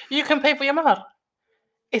 you can pay for your mahar.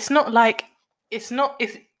 It's not like, it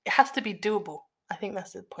has to be doable. I think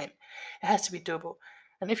that's the point. It has to be doable.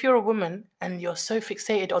 And if you're a woman and you're so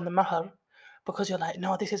fixated on the mahar because you're like,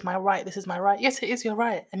 no, this is my right, this is my right. Yes, it is your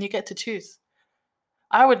right, and you get to choose.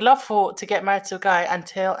 I would love to get married to a guy and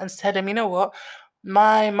tell him, you know what,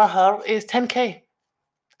 my mahar is 10k,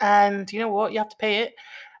 and you know what, you have to pay it,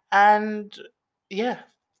 and yeah.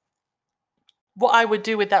 What I would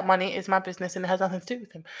do with that money is my business and it has nothing to do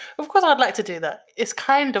with him. Of course, I'd like to do that. It's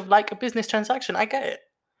kind of like a business transaction. I get it.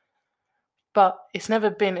 But it's never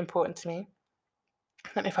been important to me.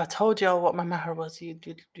 And if I told y'all what my mahar was,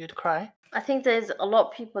 you'd cry. I think there's a lot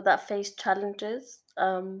of people that face challenges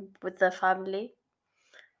with their family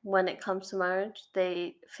when it comes to marriage.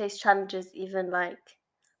 They face challenges even like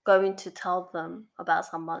going to tell them about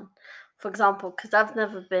someone. For example, because I've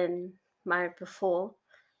never been married before,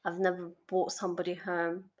 I've never brought somebody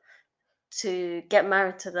home to get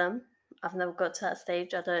married to them. I've never got to that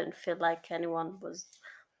stage. I don't feel like anyone was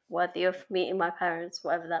worthy of meeting my parents,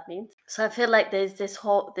 whatever that means. So I feel like there's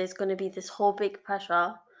going to be this whole big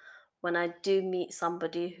pressure when I do meet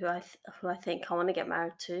somebody who I think I want to get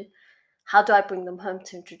married to. How do I bring them home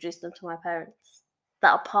to introduce them to my parents?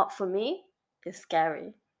 That part for me is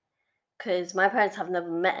scary because my parents have never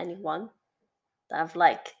met anyone that I've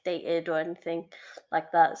like dated or anything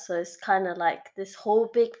like that. So it's kind of like this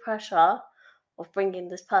whole big pressure of bringing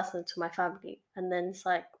this person to my family. And then it's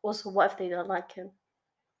like, also, what if they don't like him?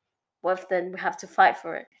 What if then we have to fight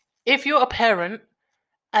for it? If you're a parent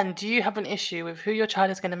and you have an issue with who your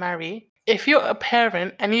child is going to marry, if you're a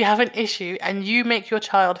parent and you have an issue and you make your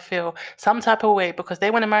child feel some type of way because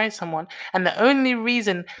they want to marry someone, and the only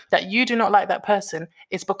reason that you do not like that person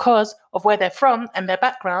is because of where they're from and their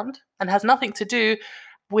background and has nothing to do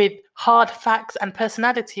with hard facts and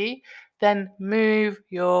personality, then move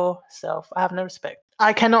yourself. I have no respect.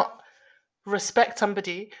 I cannot respect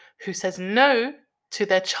somebody who says no to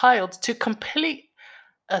their child to complete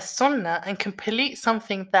a sunnah and complete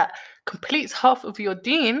something that completes half of your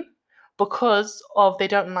deen because of they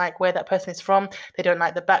don't like where that person is from, they don't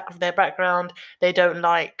like their background, they don't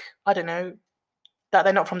like, I don't know, that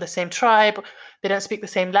they're not from the same tribe, they don't speak the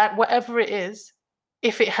same language, whatever it is.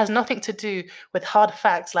 If it has nothing to do with hard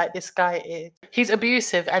facts like this guy is, he's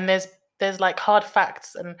abusive, and there's like hard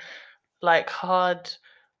facts and like hard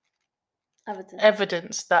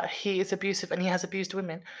evidence that he is abusive and he has abused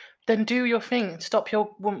women, then do your thing. Stop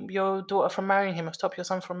your daughter from marrying him, or stop your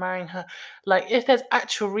son from marrying her. Like, if there's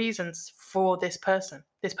actual reasons for this person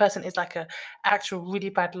is like a actual really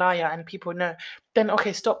bad liar and people know, then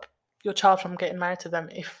okay, stop your child from getting married to them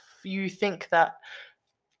if you think that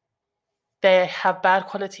they have bad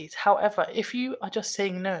qualities. However, if you are just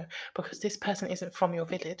saying no because this person isn't from your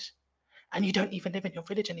village and you don't even live in your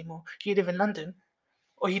village anymore, you live in London,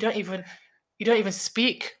 or you don't even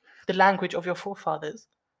speak the language of your forefathers,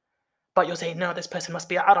 but you're saying, no, this person must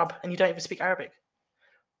be Arab, and you don't even speak Arabic.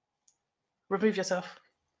 Remove yourself.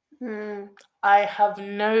 I have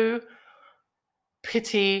no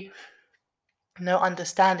pity, no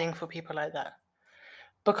understanding for people like that.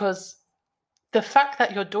 Because the fact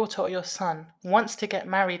that your daughter or your son wants to get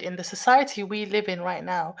married in the society we live in right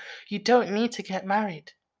now, you don't need to get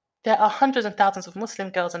married. There are hundreds and thousands of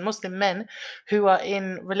Muslim girls and Muslim men who are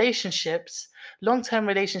in relationships, long-term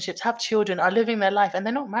relationships, have children, are living their life, and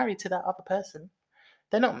they're not married to that other person.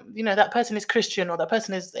 They're not, that person is Christian, or that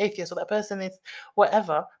person is atheist, or that person is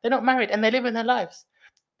whatever. They're not married and they live in their lives.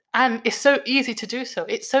 And it's so easy to do so.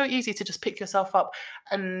 It's so easy to just pick yourself up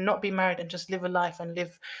and not be married and just live a life and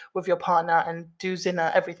live with your partner and do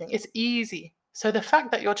zina, everything. It's easy. So the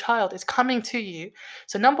fact that your child is coming to you,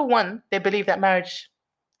 so number one, they believe that marriage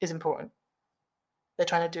is important. They're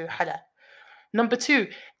trying to do halal. Number two,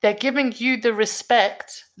 they're giving you the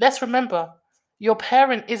respect. Let's remember, your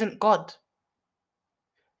parent isn't God.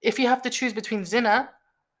 If you have to choose between zina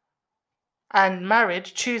and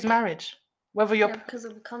marriage, choose marriage. Whether you're because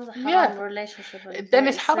it becomes a Yeah. haram relationship. And then very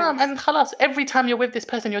it's haram, serious. and khalas. Every time you're with this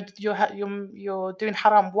person, you're doing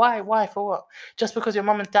haram. Why? For what? Just because your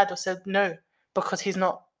mom and dad said no, because he's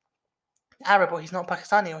not Arab, or he's not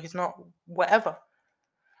Pakistani, or he's not whatever.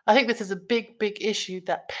 I think this is a big, big issue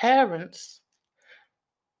that parents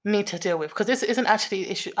need to deal with, because this isn't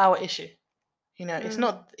actually our issue. It's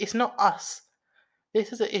not us.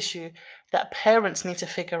 This is an issue that parents need to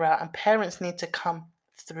figure out, and parents need to come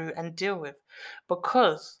through and deal with,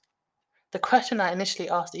 because the question I initially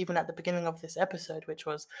asked, even at the beginning of this episode, which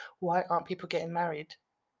was, why aren't people getting married?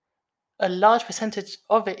 A large percentage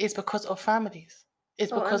of it is because of families.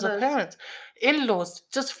 It's because of in-laws. parents. In-laws,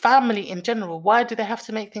 just family in general. Why do they have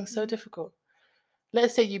to make things so difficult?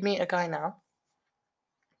 Let's say you meet a guy now.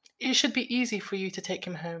 It should be easy for you to take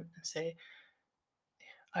him home and say,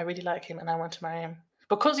 I really like him and I want to marry him.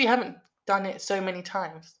 Because you haven't done it so many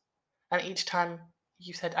times, and each time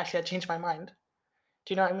you said, actually, I changed my mind.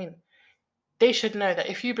 Do you know what I mean? They should know that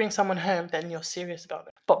if you bring someone home, then you're serious about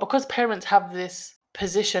it. But because parents have this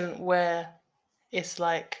position where it's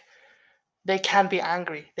like they can be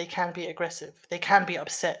angry, they can be aggressive, they can be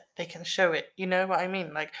upset, they can show it. You know what I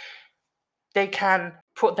mean? Like, they can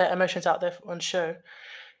put their emotions out there on show.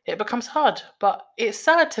 It becomes hard. But it's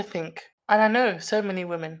sad to think, and I know so many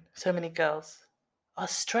women, so many girls are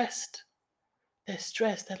stressed. They're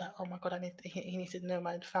stressed. They're like, oh my God, he needs to know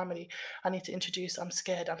my family. I need to introduce, I'm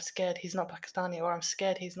scared he's not Pakistani, or I'm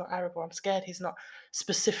scared he's not Arab, or I'm scared he's not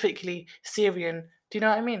specifically Syrian. Do you know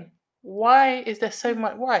what I mean? Why is there so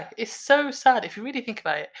much? Why? It's so sad. If you really think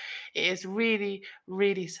about it, it is really,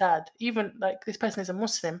 really sad. Even like, this person is a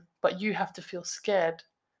Muslim, but you have to feel scared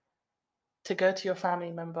to go to your family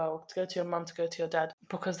member, or to go to your mum, to go to your dad,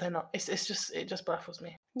 because they're not. It just baffles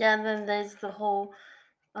me. Yeah, and then there's the whole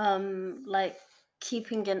like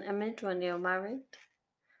keeping an image when you're married.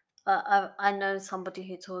 I know somebody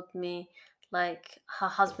who told me, like, her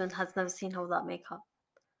husband has never seen her without makeup.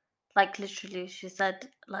 Like, literally, she said,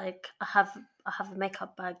 like, I have a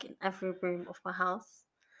makeup bag in every room of my house,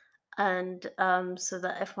 and so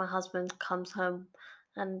that if my husband comes home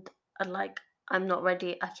and like, I'm not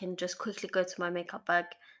ready, I can just quickly go to my makeup bag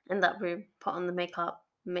in that room, put on the makeup,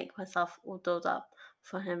 make myself all dolled up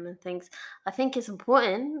for him and things. I think it's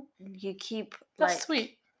important you keep That's like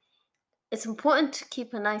sweet. it's important to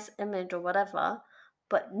keep a nice image or whatever,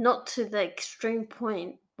 but not to the extreme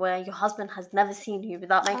point where your husband has never seen you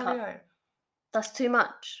without makeup. Oh, yeah. That's too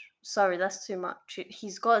much. Sorry, that's too much.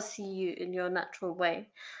 He's got to see you in your natural way.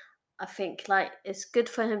 I think, like, it's good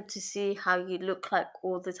for him to see how you look like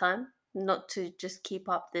all the time, not to just keep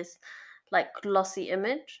up this like glossy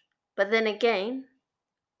image. But then again,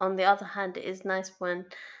 on the other hand, it is nice when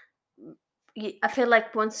I feel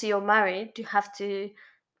like once you're married, you have to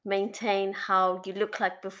maintain how you look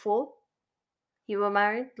like before you were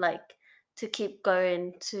married, like to keep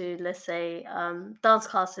going to, let's say, dance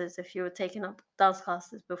classes if you were taking up dance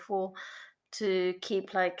classes before, to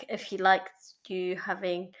keep, like, if he liked you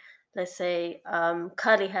having, let's say,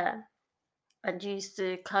 curly hair, and you used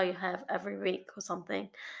to curl your hair every week or something,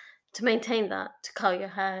 to maintain that, to curl your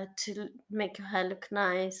hair, to make your hair look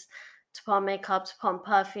nice, to put on makeup, to put on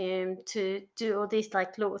perfume, to do all these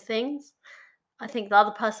like little things. I think the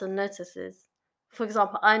other person notices. For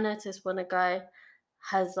example, I notice when a guy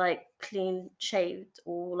has like clean shaved,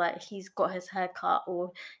 or like he's got his hair cut,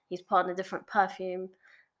 or he's put on a different perfume,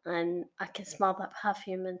 and I can smell that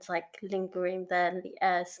perfume and it's like lingering there in the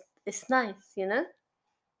air. It's nice, you know?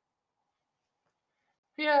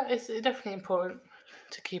 Yeah, it's definitely important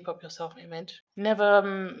to keep up your self-image.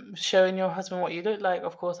 Never showing your husband what you look like,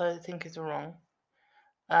 of course, I think is wrong.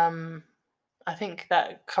 I think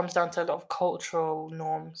that comes down to a lot of cultural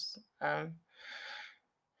norms. A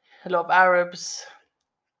lot of Arabs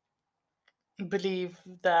believe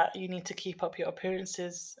that you need to keep up your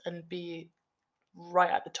appearances and be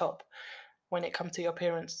right at the top when it comes to your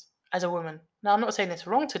appearance as a woman. Now, I'm not saying it's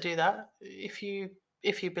wrong to do that. If you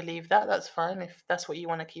believe that, that's fine. If that's what you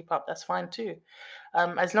want to keep up, that's fine too.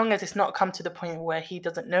 As long as it's not come to the point where he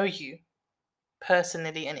doesn't know you,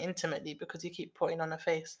 personally and intimately because you keep putting on a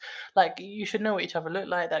face. Like, you should know what each other look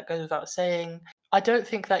like. That goes without saying. I don't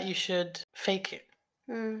think that you should fake it.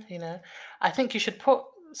 You know, I think you should put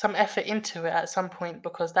some effort into it at some point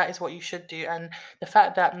because that is what you should do. And the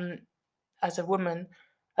fact that as a woman,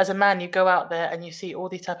 as a man, you go out there and you see all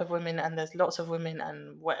these type of women and there's lots of women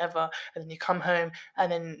and whatever, and then you come home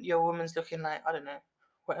and then your woman's looking like, I don't know,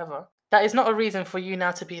 whatever. That is not a reason for you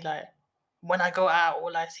now to be like, when I go out,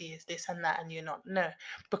 all I see is this and that, and you're not. No,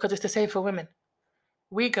 because it's the same for women.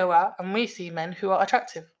 We go out and we see men who are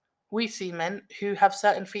attractive. We see men who have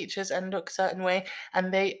certain features and look a certain way,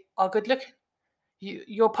 and they are good looking.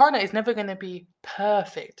 Your partner is never going to be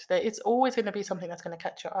perfect. It's always going to be something that's going to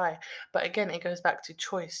catch your eye. But again, it goes back to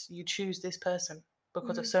choice. You choose this person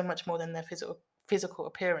because of so much more than their physical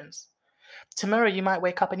appearance. Tomorrow you might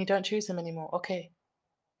wake up and you don't choose them anymore. Okay,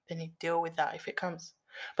 then you deal with that if it comes.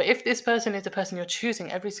 But if this person is the person you're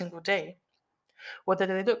choosing every single day, whether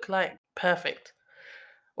they look like perfect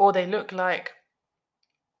or they look like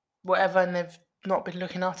whatever and they've not been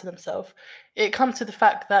looking after themselves, it comes to the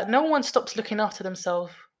fact that no one stops looking after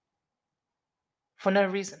themselves for no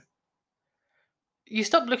reason. You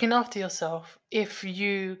stop looking after yourself if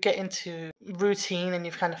you get into routine and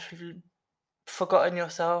you've kind of forgotten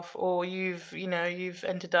yourself, or you've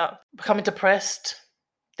ended up becoming depressed.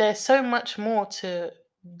 There's so much more to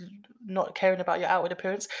not caring about your outward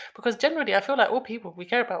appearance, because generally I feel like all people, we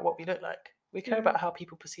care about what we look like. We care about how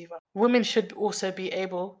people perceive us. Women should also be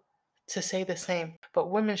able to say the same,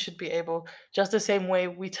 but women should be able, just the same way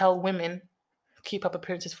we tell women, keep up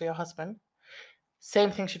appearances for your husband,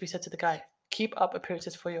 same thing should be said to the guy. Keep up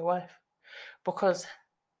appearances for your wife. Because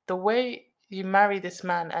the way you marry this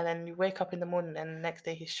man and then you wake up in the morning and the next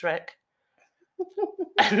day he's Shrek,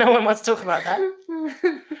 and no one wants to talk about that,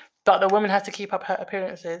 but the woman has to keep up her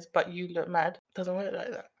appearances, but you look mad. Doesn't work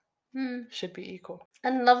like that. Should be equal.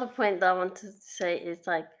 Another point that I wanted to say is,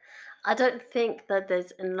 like, I don't think that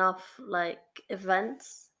there's enough like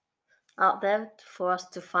events out there for us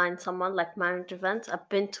to find someone, like marriage events. I've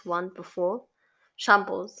been to one before.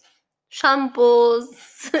 Shambles.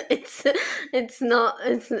 It's not.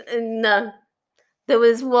 No. There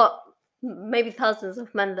was maybe thousands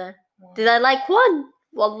of men there. Wow. Did I like one?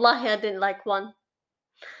 Wallahi, I didn't like one.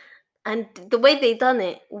 And the way they done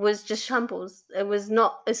it was just shambles. It was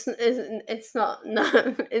not. It's not.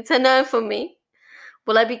 No, it's a no for me.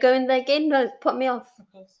 Will I be going there again? No, put me off.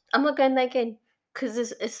 I'm not going there again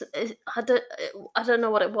because I don't know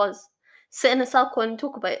what it was. Sit in a circle and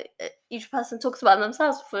talk about it. Each person talks about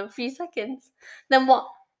themselves for a few seconds. Then what?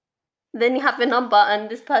 Then you have a number and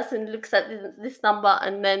this person looks at this number,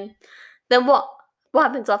 and then what? What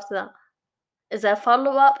happens after that? Is there a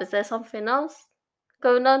follow-up? Is there something else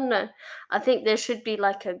going on? No. I think there should be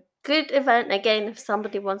like a good event. Again, if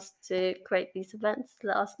somebody wants to create these events,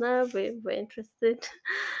 let us know. We're interested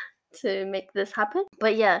to make this happen.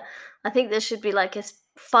 But yeah, I think there should be like a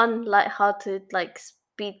fun, light-hearted, like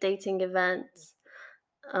speed dating events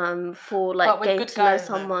for like getting to know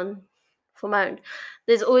someone for marriage.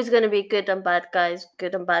 There's always going to be good and bad guys,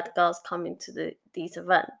 good and bad girls coming to these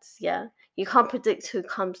events. Yeah, you can't predict who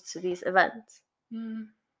comes to these events.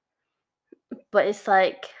 But it's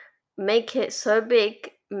like, make it so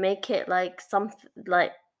big, make it like something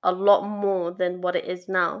like a lot more than what it is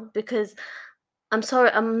now. Because I'm sorry,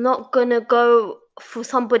 I'm not gonna go for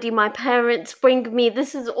somebody my parents bring me.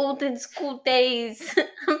 This is olden school days.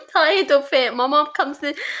 I'm tired of it. My mom comes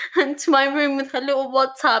into my room with her little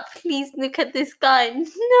WhatsApp. Please look at this guy.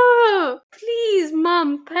 No, please,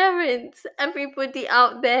 mom, parents, everybody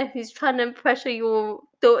out there who's trying to pressure your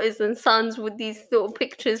daughters and sons with these little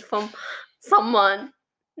pictures from someone.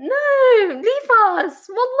 No, leave us.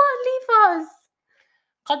 Wallah, leave us.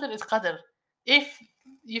 Qadr is qadr.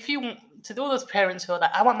 If you, to all those parents who are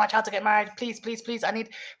like, I want my child to get married, please, please, please,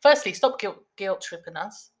 firstly, stop guilt tripping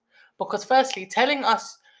us. Because firstly, telling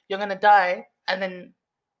us you're going to die and then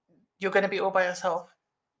you're going to be all by yourself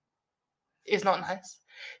is not nice.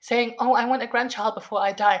 Saying, oh, I want a grandchild before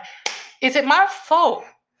I die. Is it my fault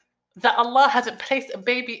that Allah hasn't placed a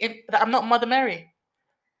baby in, that I'm not Mother Mary?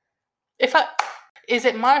 Is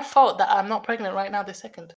it my fault that I'm not pregnant right now this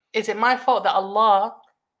second? Is it my fault that Allah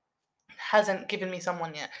hasn't given me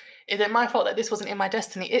someone yet? Is it my fault that this wasn't in my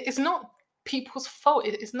destiny? It's not people's fault.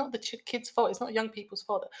 It's not the kids' fault. It's not young people's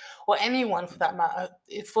fault, or anyone for that matter.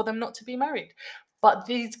 It's for them not to be married. But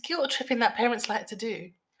these guilt tripping that parents like to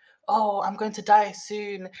do, oh, I'm going to die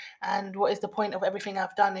soon, and what is the point of everything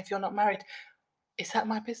I've done if you're not married? Is that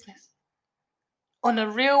my business? On a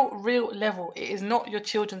real level, it is not your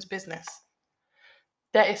children's business.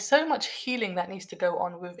 There is so much healing that needs to go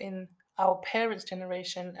on within our parents'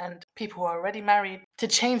 generation and people who are already married to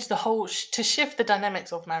change the whole, to shift the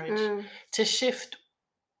dynamics of marriage, to shift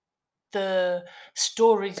the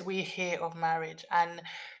stories we hear of marriage, and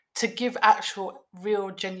to give actual,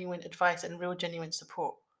 real, genuine advice and real, genuine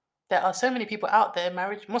support. There are so many people out there,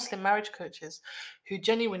 Muslim marriage coaches, who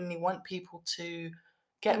genuinely want people to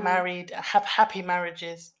get married, have happy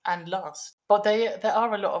marriages, and last. But there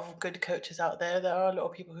are a lot of good coaches out there. There are a lot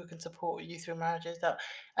of people who can support you through marriages.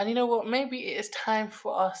 And you know what? Maybe it is time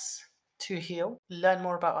for us to heal, learn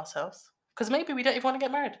more about ourselves, because maybe we don't even want to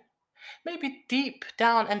get married. Maybe deep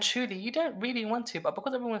down and truly, you don't really want to, but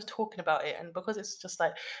because everyone's talking about it and because it's just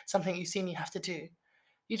like something you've seen you have to do,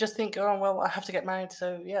 you just think, oh, well, I have to get married,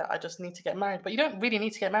 so yeah, I just need to get married. But you don't really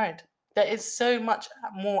need to get married. There is so much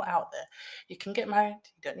more out there. You can get married.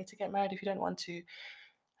 You don't need to get married if you don't want to.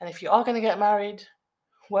 And if you are going to get married,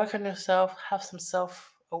 work on yourself, have some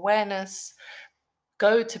self-awareness,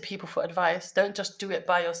 go to people for advice. Don't just do it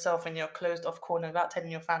by yourself in your closed off corner without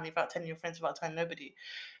telling your family, without telling your friends, without telling nobody.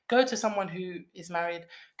 Go to someone who is married.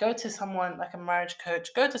 Go to someone like a marriage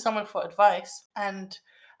coach. Go to someone for advice. And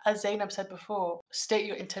as Zainab said before, state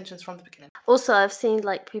your intentions from the beginning. Also, I've seen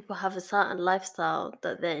like people have a certain lifestyle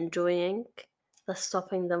that they're enjoying that's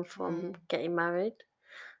stopping them from getting married.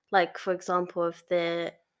 Like, for example, if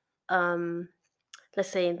they're, let's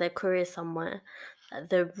say in their career somewhere,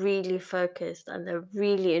 they're really focused and they're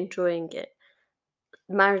really enjoying it.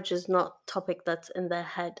 Marriage is not a topic that's in their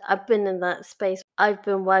head. I've been in that space. I've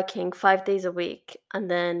been working 5 days a week, and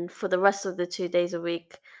then for the rest of the 2 days a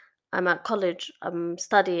week, I'm at college, I'm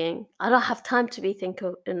studying. I don't have time to be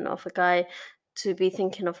thinking of a guy, to be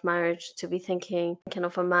thinking of marriage, to be thinking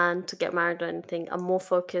of a man to get married or anything. I'm more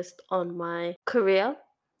focused on my career.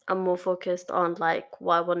 I'm more focused on like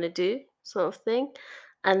what I want to do, sort of thing.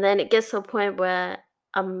 And then it gets to a point where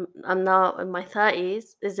I'm now in my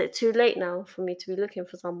 30s. Is it too late now for me to be looking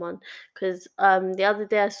for someone? Because the other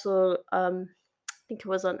day I saw, I think it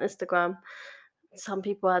was on Instagram, some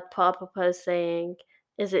people had put up a post saying,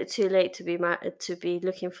 "Is it too late to be married, to be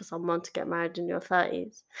looking for someone to get married in your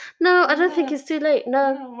 30s?" No, I don't think it's too late.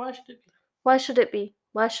 No. No, why should it be? Why should it be?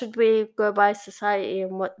 Why should we go by society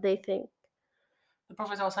and what they think? The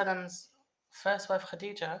Prophet ﷺ's first wife,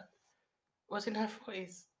 Khadija, was in her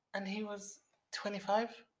 40s and he was 25.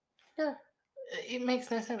 Yeah. It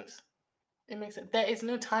makes no sense. There is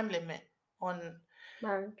no time limit on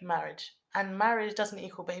marriage. And marriage doesn't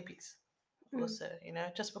equal babies. Also, you know,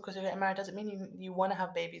 just because you're getting married doesn't mean you want to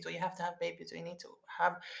have babies, or you have to have babies, or you need to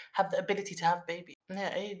have the ability to have babies.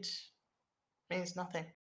 Yeah, age means nothing.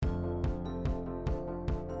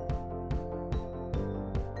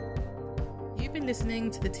 You've been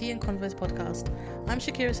listening to the Tea and Converse podcast. I'm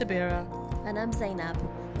Shakira Sabira. And I'm Zainab.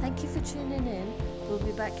 Thank you for tuning in. We'll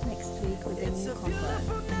be back next week with a new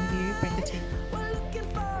convo. And you bring the tea. We're looking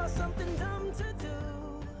for something dumb to do.